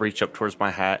gonna reach up towards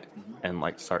my hat and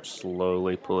start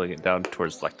slowly pulling it down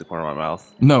towards the corner of my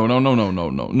mouth. No.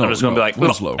 I'm just gonna be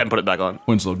Winslow. and put it back on.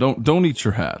 Winslow, don't eat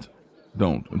your hat.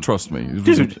 Don't. Trust me.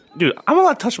 Dude, I'm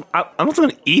allowed to touch. I'm not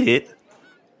gonna eat it.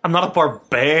 I'm not a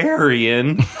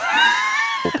barbarian.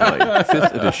 We'll play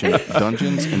 5th edition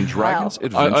Dungeons and Dragons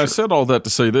Adventure. I said all that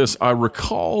to say this. I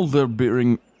recall there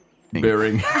bearing and all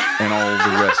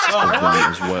the rest of them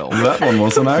as well. that one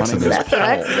was an accident. That's an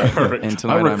accident. And I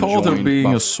tonight recall I'm there joined being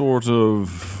by a sort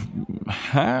of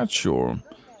hatch or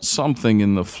something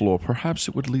in the floor. Perhaps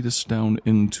it would lead us down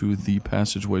into the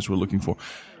passageways we're looking for.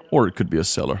 Or it could be a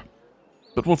cellar.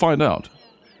 But we'll find out.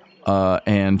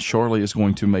 And Charlie is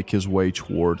going to make his way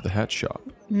toward the hat shop.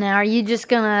 Now, are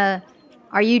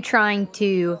you trying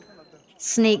to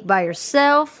sneak by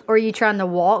yourself, or are you trying to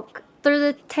walk through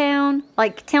the town?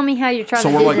 Tell me how you're trying to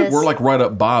do this. So we're right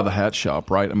up by the hat shop,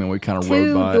 right? I mean, we kind of rode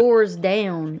 2 by it. doors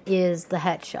down is the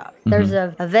hat shop. There's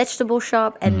a vegetable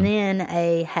shop and then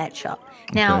a hat shop.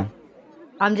 Now, Okay.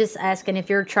 I'm just asking if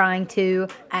you're trying to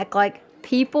act like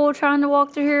people trying to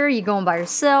walk through here. Are you going by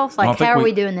yourself? I think How are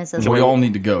we doing this as We well? all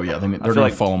need to go, yeah. They're going to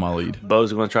like- follow my lead.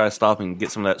 Bo's gonna try to stop and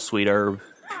get some of that sweet herb.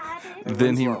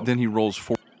 Then he rolls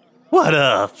 4. What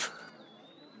up?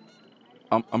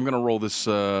 I'm going to roll this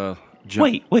jump.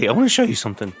 Wait! I want to show you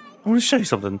something.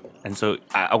 And so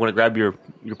I want to grab your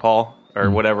paw or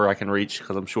whatever I can reach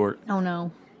because I'm short. Oh,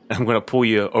 no. And I'm going to pull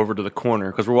you over to the corner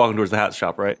because we're walking towards the hat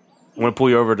shop, right? I'm going to pull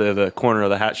you over to the corner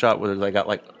of the hat shop where they got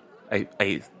a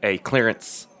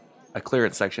clearance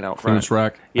section out front. Clearance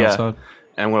rack Yeah. outside.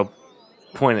 And I'm going to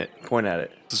point at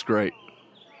it. This is great.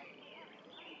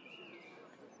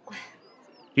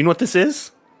 You know what this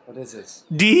is? What is this?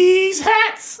 These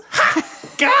hats! Ha!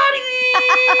 Got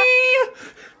it!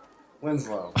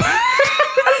 Winslow. I'm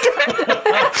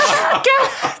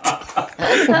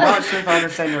not sure if I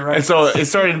understand your And right. so it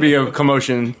started to be a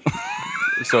commotion.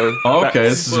 So Oh, okay,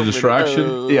 this is a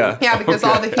distraction. yeah. Yeah, because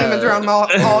all the humans around all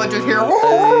just hear.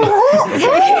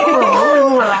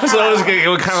 So it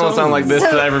would kind of sound like this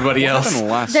to everybody What else.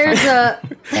 happened last There's time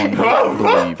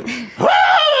on Believe?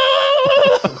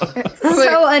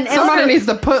 an Somebody elder, needs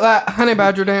to put that honey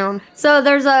badger down. so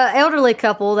there's a elderly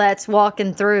couple that's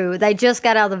walking through. They just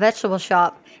got out of the vegetable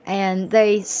shop and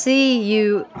they see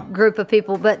you group of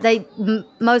people, but they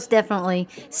most definitely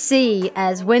see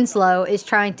as Winslow is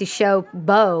trying to show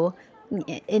Bo,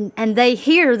 and they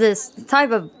hear this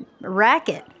type of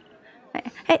racket.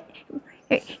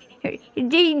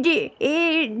 Do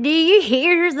you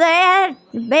hear that,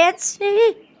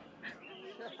 Betsy?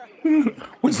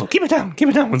 Winslow, keep it down,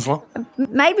 Winslow.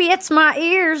 Maybe it's my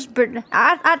ears, but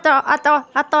I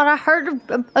thought I heard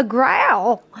a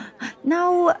growl.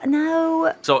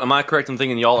 No. So, am I correct in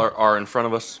thinking y'all are in front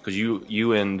of us? Because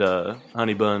you and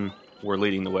Honeybun were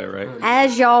leading the way, right?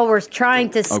 As y'all were trying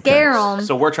to scare them,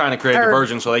 So we're trying to create a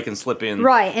diversion so they can slip in.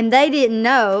 right? And they didn't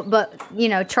know, but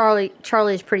Charlie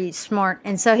is pretty smart,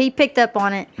 and so he picked up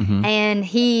on it, and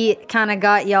he kind of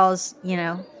got y'all's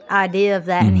idea of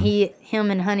that, and him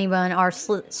and Honeybun are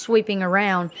sweeping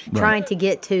around trying to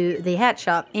get to the hat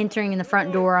shop, entering in the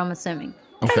front door, I'm assuming.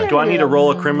 Okay. Do I need to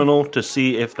roll a criminal to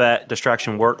see if that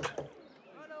distraction worked?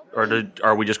 Or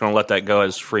are we just going to let that go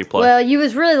as free play? Well, you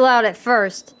was really loud at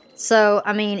first, so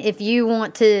I mean, if you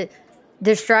want to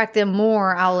distract them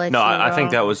more, I'll let you. No, I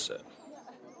think roll. that was...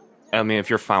 I mean, if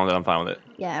you're fine with it, I'm fine with it.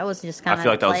 Yeah, it was just kind of. I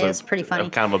feel like that was it's pretty funny.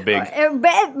 kind of a big...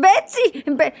 Betsy,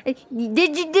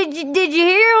 did you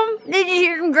hear him? Did you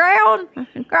hear him growl?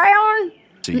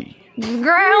 See.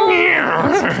 Growl?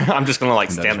 I'm just going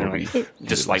to stand there and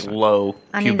just low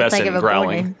I need to think of pubescent a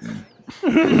growling.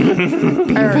 Or-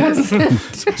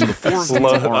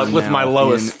 With my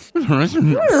lowest. So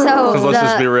Because let's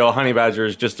just be real, Honey Badger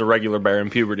is just a regular bear in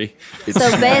puberty. So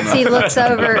Betsy looks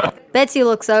over. Betsy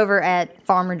looks over at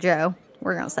Farmer Joe.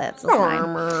 We're gonna say that's his name.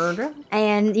 Farmer.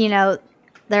 And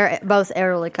they're both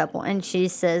elderly couple, and she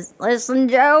says, "Listen,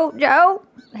 Joe,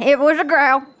 it was a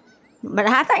growl, but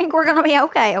I think we're gonna be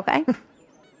okay. Okay.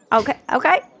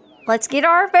 Let's get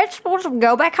our vegetables and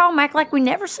go back home, act like we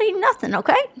never seen nothing.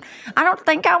 Okay? I don't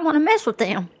think I want to mess with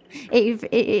them.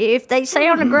 If they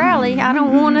sound growly, I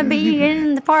don't want to be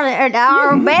in the part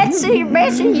of Betsy,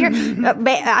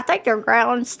 I think they're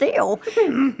growling still.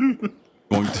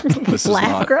 This is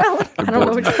Laugh not. growling. I don't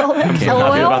know what you call that.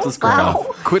 happy about this growl.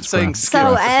 LOL. Quit saying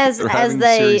So skiff. as They're having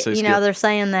they, Siri say skiff. they're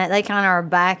saying that they kind of are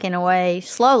backing away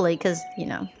slowly because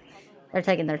they're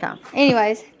taking their time.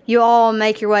 Anyways, you all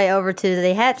make your way over to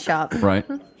the hat shop Right.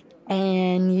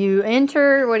 and you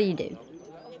enter. What do you do?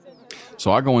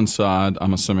 So I go inside.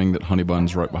 I'm assuming that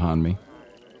Honeybun's right behind me.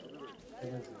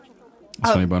 Is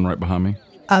Honeybun right behind me?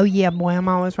 Oh, yeah, boy, I'm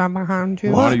always right behind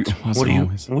you. Why do you,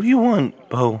 What do you want,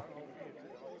 Bo?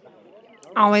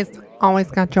 Always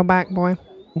got your back, boy.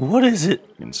 What is it?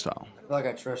 in style? I feel like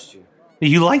I trust you.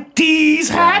 You like these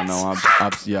hats? No,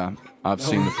 I've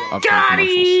seen the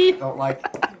commercials. Don't like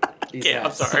these Yeah, I'm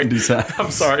hats. sorry. These hats.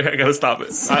 I'm sorry. I gotta stop it.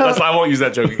 That's why I won't use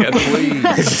that joke again.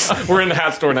 Please. We're in the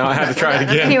hat store now. I had to try it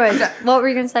again. Anyways, what were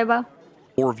you going to say, Bo?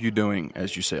 Four of you doing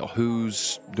as you sail.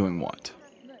 Who's doing what?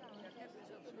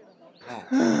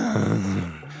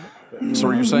 So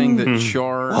are you saying that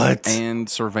Char What? and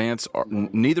Servance are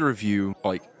neither of you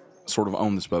sort of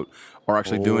own this boat are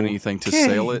actually doing anything to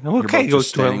sail it? You're Okay, both go just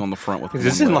standing to on the front with Is one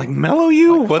this in leg, mellow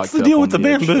you? like, What's the hiked deal up with the on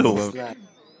edge of bamboo? boat.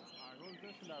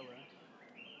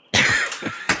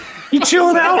 You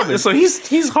chilling out? So he's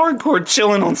hardcore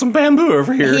chilling on some bamboo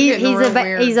over here. getting real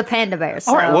weird. He's a panda bear.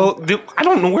 So. All right. Well, dude, I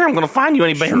don't know where I'm gonna find you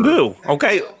any bamboo.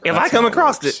 Okay, if I come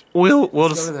across it, we'll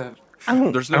just. I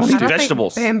don't. There's I no don't eat secret.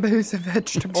 vegetables. Bamboo's a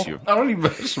vegetable. I don't eat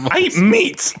vegetables. I eat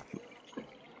meat.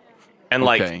 And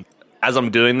Okay. as I'm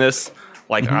doing this,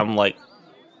 I'm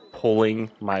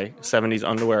pulling my 70s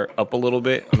underwear up a little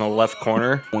bit in the left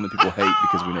corner, One that people hate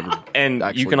because we never. and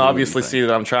actually you can do obviously anything. see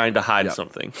that I'm trying to hide Yep.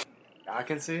 something. I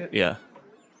can see it. Yeah.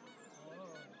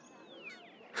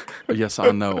 Yes,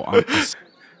 I know.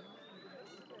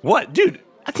 What, dude?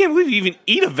 I can't believe you even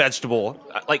eat a vegetable.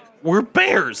 We're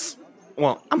bears.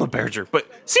 Well, I'm a bearger, but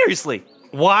seriously,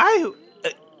 why?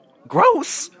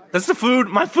 Gross. That's the food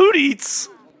my food eats.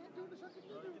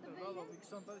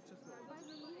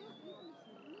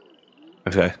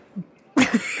 Okay.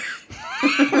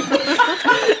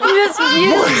 You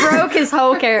just broke his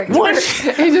whole character. What?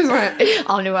 He just went.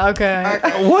 I knew. Okay.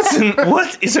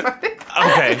 What is it?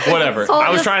 Okay, whatever. So I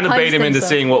was just trying to punch bait him into himself.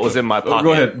 seeing what was in my pocket.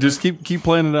 Go ahead. Just keep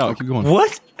playing it out. Keep going.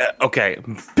 What? Okay,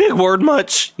 big word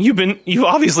much. You've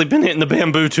obviously been hitting the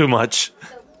bamboo too much.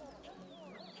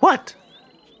 What?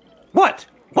 What?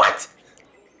 What?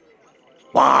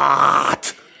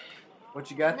 What?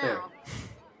 What you got there?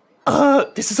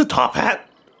 This is a top hat,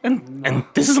 and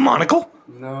this is a monocle,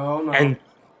 No. and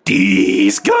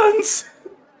these guns.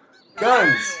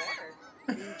 Guns.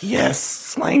 Yes,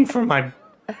 slang for my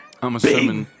I'm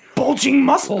assuming. big bulging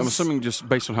muscles. I'm assuming just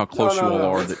based on how close you all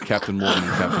are that Captain Morgan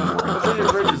and Captain Morgan can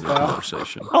hear the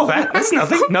conversation. Oh, that's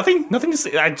nothing to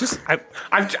say. I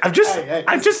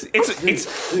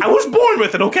was born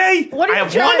with it, okay? I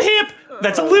have one hip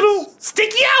that's a little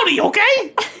sticky outy,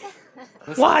 okay?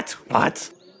 What?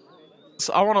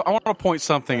 So I want to point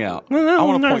something out. I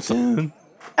want to point something.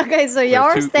 Okay, so y'all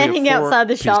are standing outside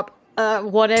the shop.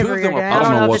 Whatever Two of you're them are- doing. I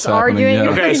don't know if what's it's happening arguing. yet.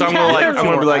 or Okay, so I'm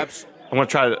gonna be like, guys- I'm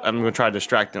gonna try to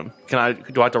distract him. Do I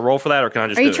have to roll for that, or can I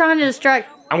just? Are do you it? trying to distract?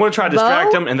 I'm gonna try to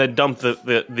distract Bo? him and then dump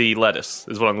the lettuce.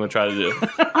 Is what I'm gonna try to do.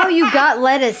 Oh, you got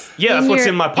lettuce. Yeah, that's what's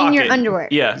in my pocket. In your underwear.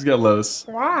 Yeah. He's got lettuce.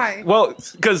 Why? Well,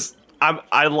 because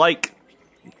I like.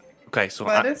 Okay, so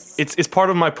Lettuce? it's part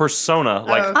of my persona.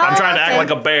 Like Oh. I'm trying to act okay. like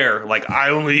a bear. Like I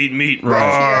only eat meat. Right.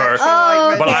 Roar.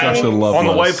 Oh, But I actually love on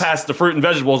the way lettuce. past the fruit and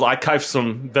vegetables, I kife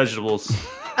some vegetables.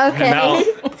 Okay. Now-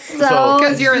 So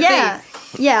 'Cause you're a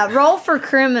thief. Yeah, roll for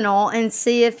criminal and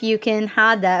see if you can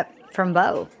hide that from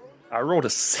Bo. I rolled a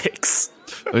 6.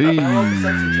 Hey,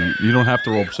 you don't have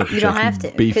to roll perception. You don't check. have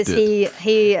to Beefed because it.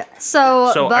 he.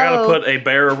 So So Bo, I gotta put a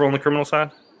bear over on the criminal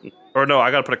side, or no?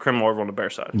 I gotta put a criminal over on the bear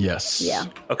side. Yes. Yeah.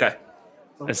 Okay.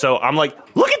 And so I'm like,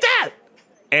 look at that!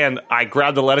 And I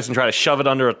grab the lettuce and try to shove it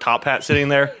under a top hat sitting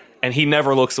there, and he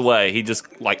never looks away. He just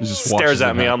just stares watches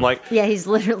at it me. happen. I'm like Yeah, he's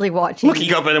literally watching.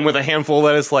 looking up at him with a handful of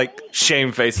lettuce, like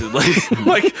shame faces,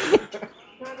 like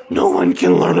no one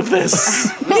can learn of this.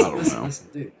 I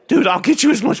don't know. Dude, I'll get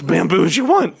you as much bamboo as you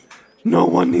want. No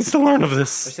one needs to learn of I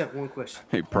this. just have one question.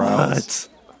 Hey, Prowls.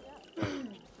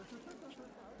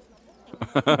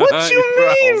 What you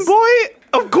mean, boy?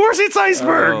 Of course it's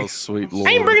iceberg. Oh, sweet Lord.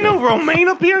 I ain't bringing no romaine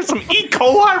up here. Some E.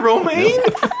 coli romaine.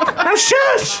 Now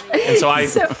shush. And so I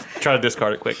try to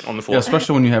discard it quick on the floor. Yeah,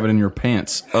 especially when you have it in your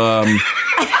pants.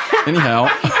 Anyhow,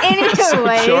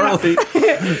 Anyway,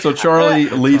 Charlie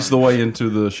leads the way into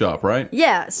the shop, right?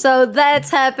 yeah. So that's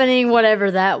happening.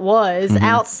 Whatever that was Mm-hmm.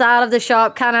 outside of the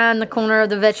shop, kind of in the corner of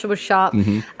the vegetable shop.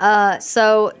 Mm-hmm.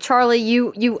 So Charlie,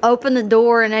 you open the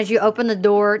door, and as you open the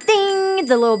door, ding,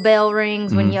 the little bell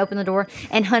rings Mm-hmm. when you open the door,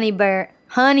 and Honey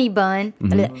Bun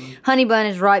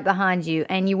is right behind you,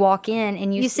 and you walk in,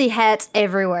 and you see hats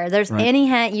everywhere. There's Right. any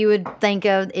hat you would think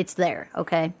of, it's there.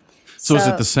 Okay. So is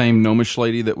it the same gnomish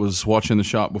lady that was watching the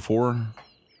shop before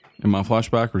in my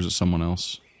flashback, or is it someone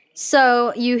else?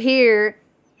 So you hear,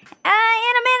 in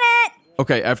a minute.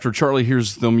 Okay, after Charlie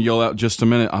hears them yell out just a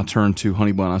minute, I turn to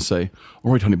Honey Bun. I say,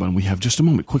 all right, Honey Bun, we have just a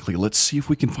moment. Quickly, let's see if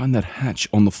we can find that hatch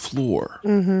on the floor.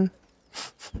 Mm-hmm.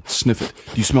 Sniff it.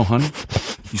 Do you smell honey?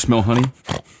 Do you smell honey?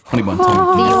 Honey Bun, tell Do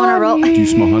me. you want to roll? Do you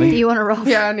smell Do honey? you want to roll?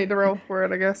 Yeah, I need to roll for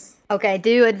it, I guess. Okay,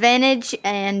 do advantage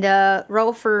and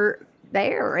roll for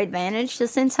bear or advantage to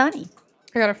sense honey.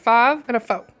 I got a 5 and a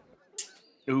 4.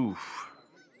 Ooh.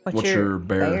 What's your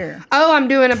bear? Oh, I'm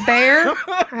doing a bear.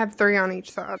 I have 3 on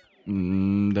each side.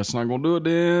 That's not going to do it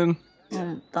then.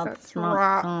 That's right.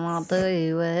 not gonna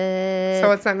do it. So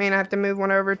what's that mean? I have to move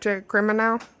one over to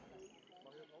criminal?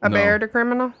 A No. bear to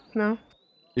criminal? No.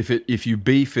 If you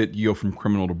beef it, you go from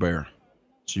criminal to bear.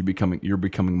 So you're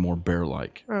becoming more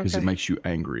bear-like because it Okay. makes you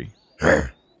angry.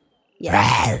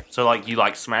 yeah. So like you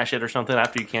smash it or something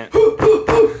after you can't.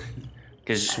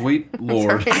 Because Sweet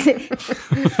Lord.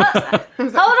 Hold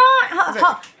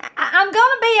on. I'm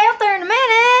gonna be out there in a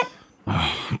minute.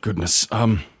 Goodness.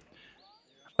 Can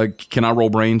I roll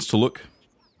brains to look?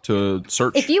 To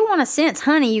search? If you want to sense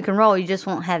honey, you can roll. You just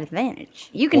won't have advantage.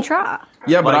 You can try.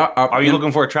 yeah, but are you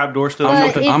looking for a trapdoor still? But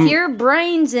looking- if I'm- your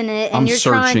brain's in it and I'm you're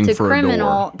trying searching to for a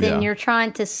criminal, door. then Yeah. you're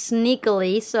trying to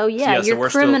sneakily. So yeah, so you're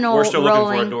we're criminal we're still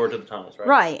rolling. looking for a door to the tunnels, right?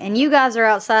 Right, and you guys are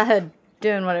outside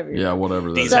doing whatever you're Yeah, whatever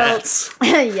that These is. hats.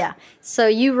 yeah. So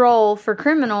you roll for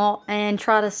criminal and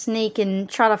try to sneak and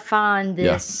try to find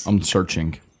Yes, this. I'm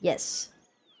searching. Yes.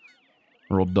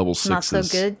 Roll double Not sixes.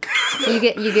 so good. You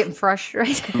getting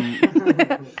frustrated.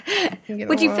 You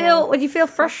Would you feel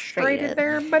frustrated Rated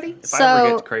there, buddy? If I ever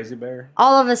So get crazy bear.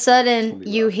 all of a sudden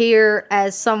you hear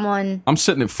as someone I'm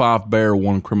sitting at 5 bear,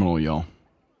 1 criminal, y'all.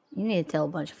 you need to tell a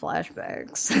bunch of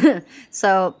flashbacks.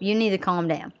 So you need to calm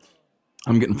down.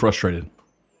 I'm getting frustrated.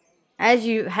 As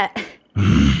you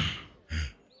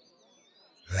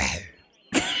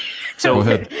So, Go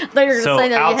ahead. thought you were gonna so say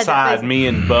that you had that outside, face. me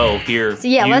and Bo here. So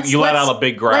yeah, you let out a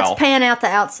big growl. Let's pan out the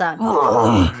outside.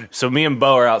 So me and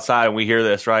Bo are outside and we hear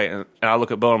this, right? And I look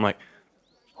at Bo and I'm like,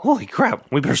 holy crap,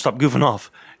 we better stop goofing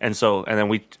off. And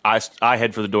then I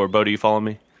head for the door. Bo, do you follow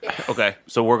me? Okay.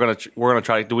 So we're gonna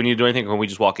try. Do we need to do anything, or can we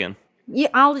just walk in? Yeah,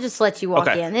 I'll just let you walk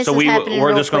Okay, in. This so is happening we're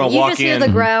real just gonna quick. walk You just hear in. the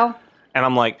growl. And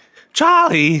I'm like,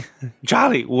 Charlie,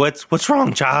 what's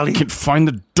wrong, Charlie? Can't find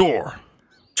the door.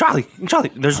 Charlie,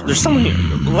 there's someone here.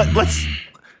 Let's,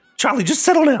 Charlie, just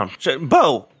settle down.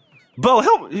 Bo,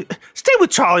 help. Stay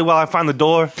with Charlie while I find the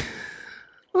door.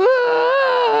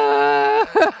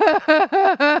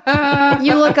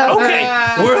 You look over. Okay,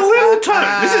 we're a little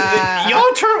tired. This is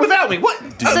y'all turn without me. What?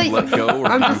 Do you So- let go? Or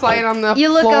I'm just laying on the You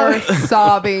look floor over-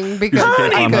 sobbing because I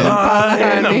couldn't find And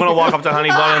I'm Honey. gonna walk up to Honey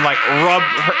Bun and like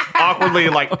awkwardly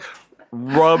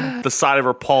rub the side of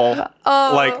her paw,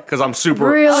 like because I'm super,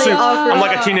 Really awkward. I'm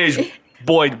like a teenage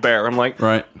boy bear. I'm like,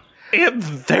 Right. yeah,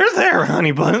 they're there,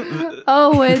 Honey Bun,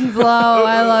 Oh, Winslow,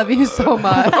 I love you so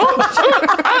much.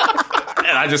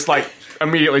 and I just like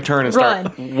immediately turn and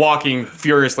start walking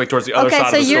furiously towards the other Okay,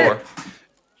 side so of the you're- store.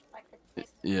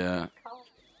 Yeah.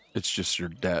 It's just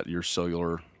your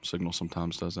cellular signal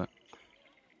sometimes does that.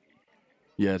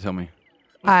 Yeah, tell me.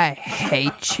 I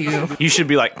hate you. You should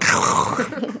be like,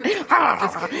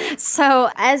 So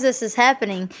as this is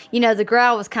happening, the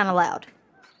growl was kind of loud.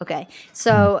 Okay,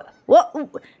 so what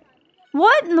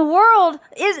in the world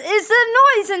is the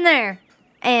noise in there?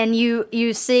 And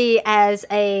you see as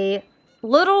a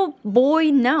little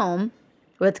boy gnome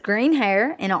with green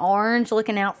hair in an orange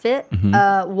looking outfit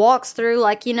walks through,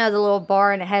 like the little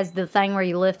bar, and it has the thing where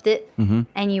you lift it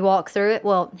and you walk through it.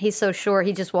 Well, he's so short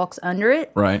he just walks under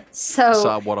it. Right. So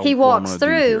Decide he what I'm walks gonna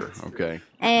do through here. Okay.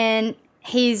 and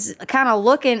he's kind of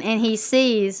looking and he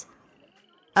sees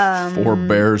 4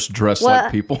 bears dressed what-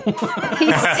 like people.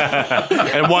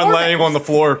 and one laying on the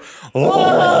floor,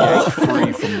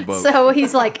 Free from the boat. so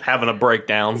he's like having a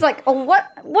breakdown. It's like, oh,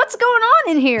 what's going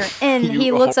on in here? And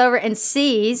he looks over and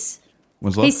sees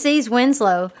Winslow? he sees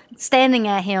Winslow standing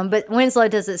at him, but Winslow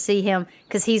doesn't see him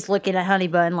because he's looking at Honey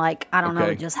Bun like, I don't know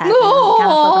Okay. what just happened.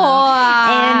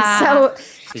 And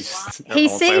so he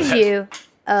sees you,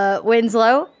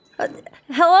 Winslow.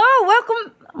 Hello,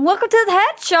 welcome to the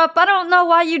hat shop. I don't know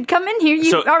why you'd come in here.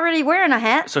 You're So- already wearing a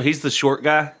hat. So he's the short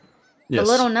guy. Yes.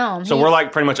 The little gnome. So we're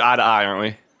like pretty much eye to eye, aren't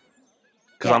we?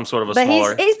 Because I'm sort of a but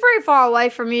smaller, he's pretty far away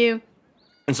from you.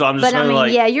 and so I'm just But I gonna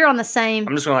mean, like, you're on the same.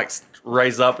 I'm just gonna like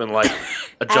raise up and like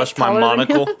adjust my taller than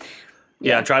monocle. him.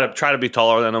 Yeah, and try to be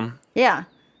taller than him, Yeah.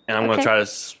 and I'm Okay. gonna try to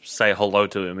say hello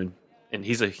to him, and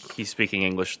he's speaking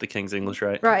English, the king's English,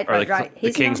 right? Right, Or right, right. The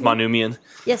He's king's not- Manumian,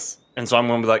 Yes. and so I'm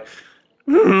gonna be like,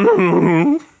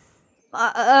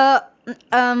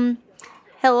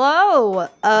 Hello.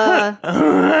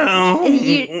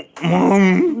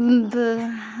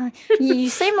 You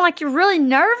seem like you're really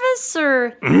nervous,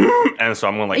 or and so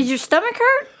I'm gonna like, is your stomach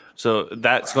hurt? so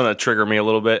that's gonna trigger me a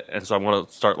little bit, and so I'm gonna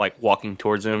start like walking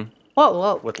towards him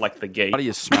Whoa. with like the gate, How do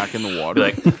you smack in the be water?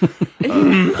 like,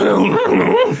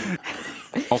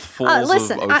 Mouthfuls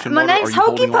listen, of ocean my water? name's Are you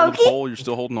holding Hokey on to the Pokey. pole? You're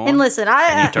still holding on? And listen,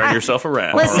 you turn yourself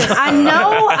around. Listen, I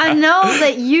know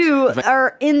that you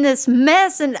are in this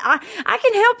mess, and I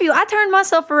can help you. I turned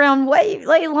myself around way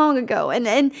long ago,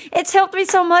 and it's helped me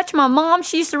so much. My mom,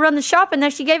 she used to run the shop, and now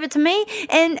she gave it to me.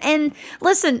 And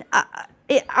listen,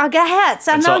 I got hats.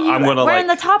 I And know so you I'm gonna, wearing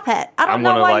like- the top hat. I don't I'm know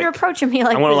gonna, why like- you're approaching me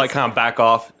like I'm gonna this. like kind of back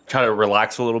off, try to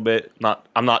relax a little bit.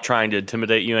 I'm not trying to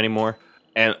intimidate you anymore,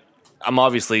 and I'm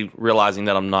obviously realizing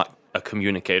that I'm not a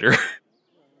communicator.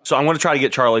 So I'm gonna try to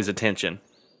get Charlie's attention.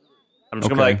 I'm just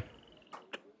gonna be Okay. like,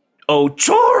 "Oh,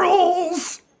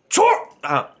 Charles,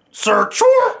 Sir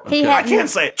Charles." He I had- can't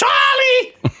say it.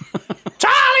 Charlie,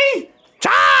 Charlie.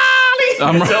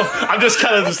 So I'm just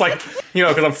kind of just like,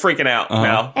 because I'm freaking out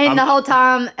now. And the whole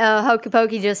time, Hokey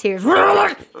Pokey just hears,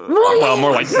 Well,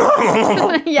 more like,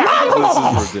 yeah. This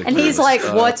is ridiculous. And he's like,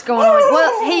 what's going on?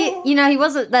 Well, he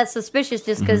wasn't that suspicious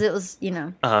just because it was,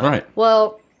 Right.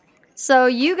 Well, so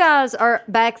you guys are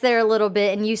back there a little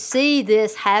bit and you see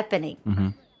this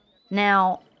happening.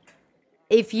 Now,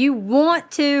 if you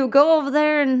want to go over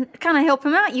there and kind of help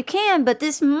him out, you can, but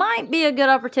this might be a good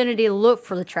opportunity to look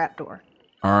for the trapdoor.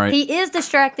 All right. He is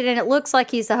distracted and it looks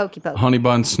like he's the Hokey Pokey. Honey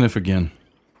Bun, sniff again.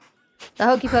 The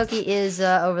Hokey Pokey is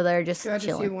over there just Do I just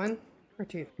do chilling. 1 or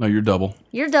 2? No, you're double.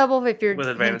 You're double if you're With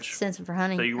advantage. sensing for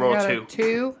honey. so you I roll got a a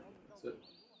 2. 2.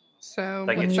 So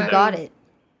That what's gets You you that? got it.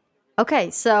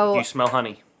 Okay, so You smell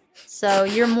honey.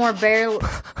 you're more barely.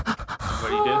 What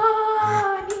do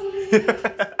you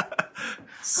do?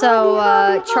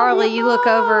 So Charlie, you look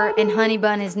over and Honey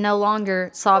Bun is no longer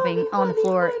sobbing on the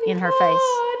floor in her face,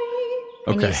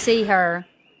 and you Okay. see her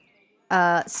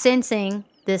sensing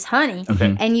this honey,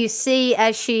 and you see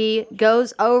as she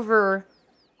goes over.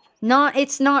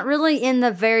 It's not really in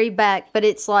the very back, but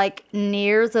it's like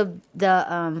near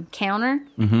the counter,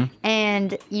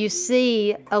 and you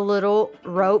see a little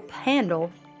rope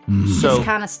handle So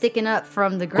kind of sticking up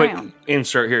from the quick ground.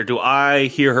 insert here. Do I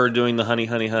hear her doing the honey,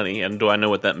 honey, honey? And do I know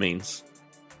what that means?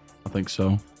 I think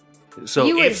so. So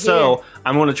You would if so, hear.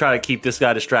 I'm going to try to keep this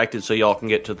guy distracted so y'all can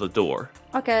get to the door.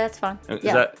 Okay, that's fine. Is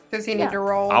Yeah. that Does he need Yeah. to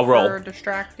roll I'll roll. for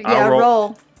distracting? Yeah, I'll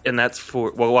roll. And that's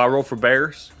for will I roll for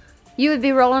bears? You would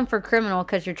be rolling for criminal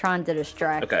because you're trying to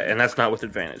distract. Okay, and that's not with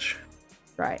advantage.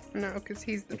 Right. No, because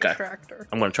he's the Okay. distractor.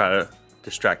 I'm going to try to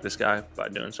distract this guy by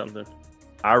doing something.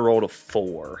 I rolled a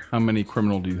 4. How many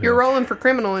criminal do you have? You're rolling for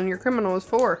criminal, and your criminal is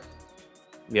 4.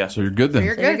 Yeah. So you're good then. So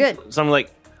you're So you're good. good. So I'm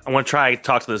like, I want to try to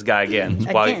talk to this guy again.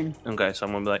 Again. Okay, so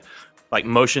I'm going to be like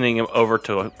motioning him over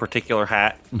to a particular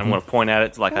hat. I'm going to point at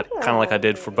it kind of like I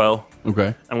did for Bo.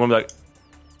 Okay. I'm going to be like,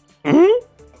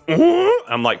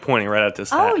 I'm like pointing right at this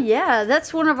hat. Oh yeah,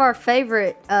 that's one of our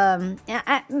favorite. A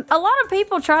lot of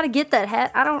people try to get that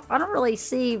hat. I don't really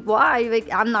see why.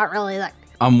 Like, I'm not really like.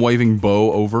 I'm waving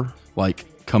Bo over, like,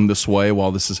 come this way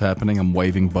while this is happening. I'm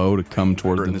waving Bo to come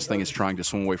toward And the this thing is trying to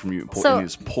swim away from you So, and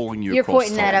is pulling you You're across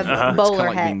pointing the at a tunnel. It's bowler kinda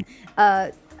like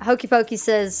hat. being- Hokey Pokey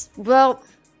says, "Well,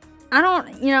 I don't.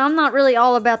 I'm not really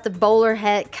all about the bowler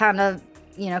hat kind of."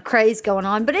 Craze going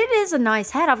on, but it is a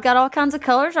nice hat. I've got all kinds of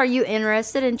colors. Are you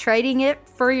interested in trading it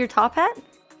for your top hat?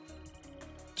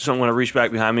 So I'm going to reach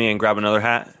back behind me and grab another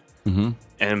hat. Mm-hmm.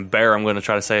 And Bear, I'm going to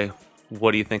try to say,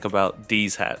 what do you think about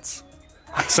these hats?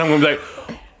 So I'm going to be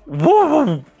like,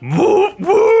 woo, woo,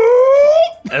 woo.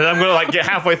 And I'm going to like get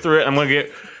halfway through it. I'm going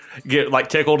to get like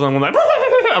tickled. And I'm going to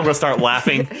I'm going to start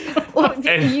laughing. Well,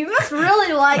 And- you must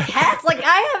really like hats. Like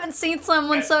I haven't seen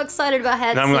someone so excited about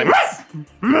hats. And I'm like, since.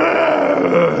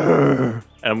 and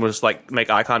I'm going to just like make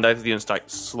eye contact with you and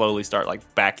slowly start like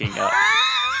backing up.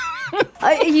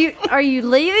 Are you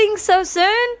leaving so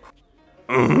soon?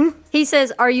 Mm-hmm. He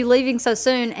says, "Are you leaving so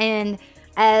soon?" And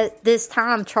at this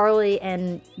time, Charlie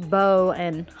and Bo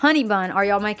and Honey Bun, are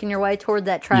y'all making your way toward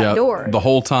that trap door? The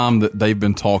whole time that they've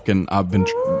been talking, I've been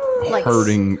Like-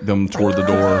 herding them toward the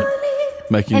door,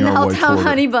 making and the our whole way time, toward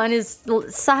Honey it. Bun is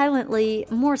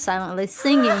more silently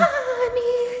singing,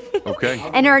 Okay.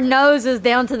 and her nose is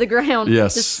down to the ground.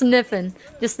 Yes. just sniffing,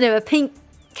 a pink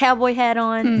cowboy hat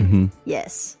on. Mm-hmm.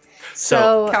 Yes.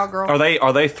 So- Cowgirl.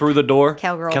 Are they through the door?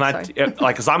 Cowgirl, Can I sorry.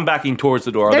 like cuz I'm backing towards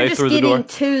the door. Are They're they just through the getting door?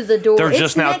 to the door. They're It's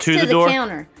just now next to the the door?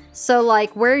 counter. So,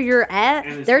 like where you're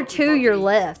at, they're to your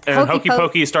left. And Hokey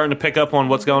Pokey is starting to pick up on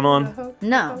what's going on.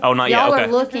 No. Oh, not yet, Y'all okay. are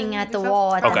looking at the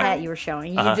wall at the Okay. hat you were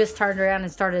showing. You Uh-huh. just turned around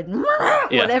and started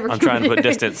Yeah, whatever. I'm you trying to were put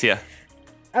doing. distance. Yeah.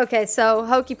 Okay, so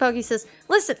Hokey Pokey says,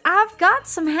 "Listen, I've got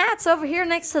some hats over here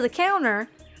next to the counter.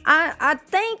 I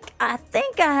think I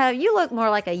have. You look more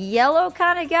like a yellow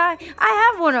kind of guy.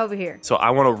 I have one over here. So I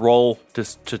want to roll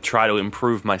to try to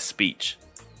improve my speech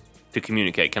to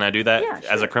communicate. Can I do that Yeah,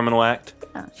 as sure. a criminal act?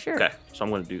 Oh, sure. Okay, so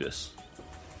I'm going to do this.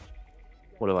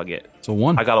 What do I get? It's a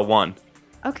 1. I got a 1.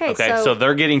 Okay, Okay, so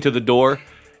they're getting to the door,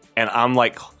 and I'm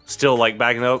like still like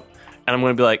backing up, and I'm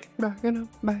going to be like, Backing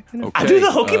up. I do the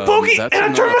hokey pokey, that's and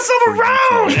I turn enough myself for you to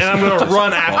around, just and I'm going to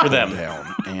run after calm them.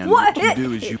 down. And What? what you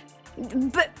do is you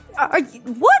but are you,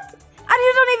 what?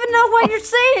 I don't even know what you're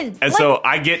saying. And Like, so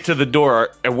I get to the door.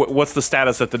 And what's the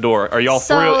status at the door? Are y'all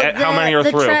so through? How many are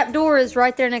the through? trap door is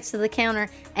right there next to the counter,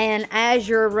 and as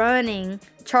you're running,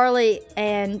 Charlie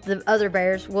and the other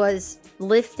bears was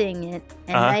lifting it,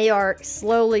 and Uh-huh. they are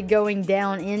slowly going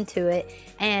down into it.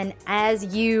 And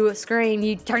as you scream,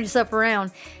 you turn yourself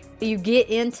around, you get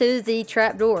into the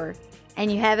trap door,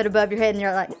 and you have it above your head, and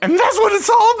you're like, And that's what it's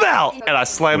all about. And I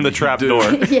slam the trap do?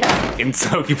 door yeah. in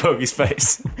Hokey Pokey's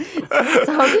face.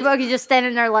 So Hokey Pokey just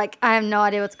standing there like, I have no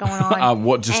idea what's going on.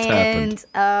 What just happened?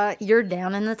 And you're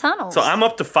down in the tunnels. So I'm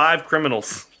up to 5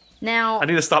 criminals. now, I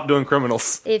need to stop doing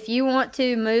criminals. if you want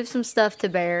to move some stuff to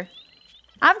Bear,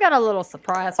 I've got a little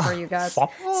surprise for you guys. So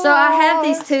I have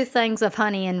these 2 things of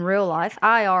honey in real life,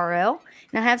 IRL,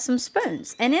 and I have some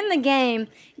spoons. And in the game,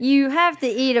 you have to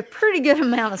eat a pretty good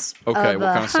amount of, Okay,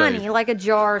 what kind of honey, save? like a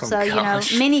jar. So,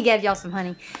 gosh. Minnie gave y'all some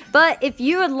honey. But if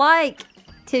you would like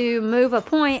to move a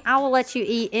point, I will let you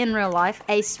eat in real life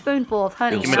a spoonful of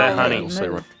honey. Give me that So honey. you Say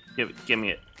move. right. Give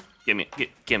me it.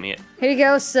 Give me it. Here you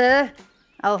go, sir.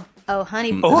 Oh,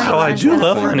 honey. Oh, honey how I bun's do gonna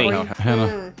love pour it honey. for you.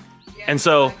 Hannah, And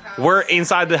so we're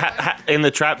inside in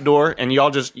the trap door, and y'all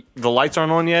the lights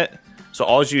aren't on yet. So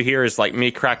all you hear is like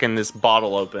me cracking this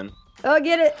bottle open, Oh,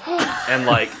 get it. and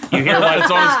like you hear like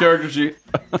it's on his character sheet.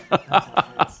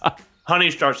 honey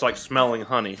starts like smelling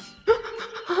honey.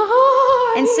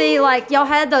 And see, like, y'all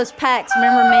had those packs.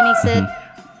 Remember Minnie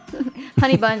said?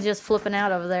 Honey Bun's just flipping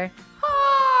out over there.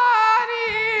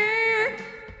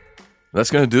 That's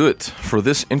going to do it for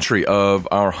this entry of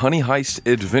our Honey Heist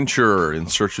adventure in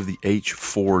search of the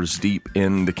H4s deep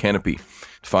in the canopy.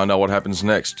 To find out what happens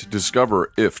next,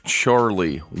 discover if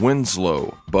Charlie,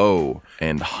 Winslow, Bo,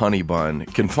 and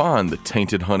Honeybun can find the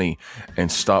tainted honey and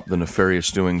stop the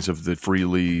nefarious doings of the free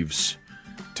leaves.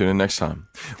 Tune in next time.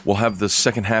 We'll have the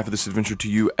second half of this adventure to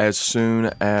you as soon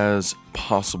as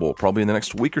possible, probably in the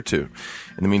next week or two.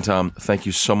 In the meantime, thank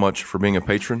you so much for being a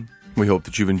patron. We hope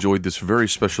that you've enjoyed this very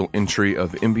special entry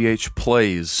of MBH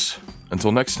Plays.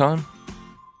 Until next time,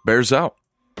 Bears out.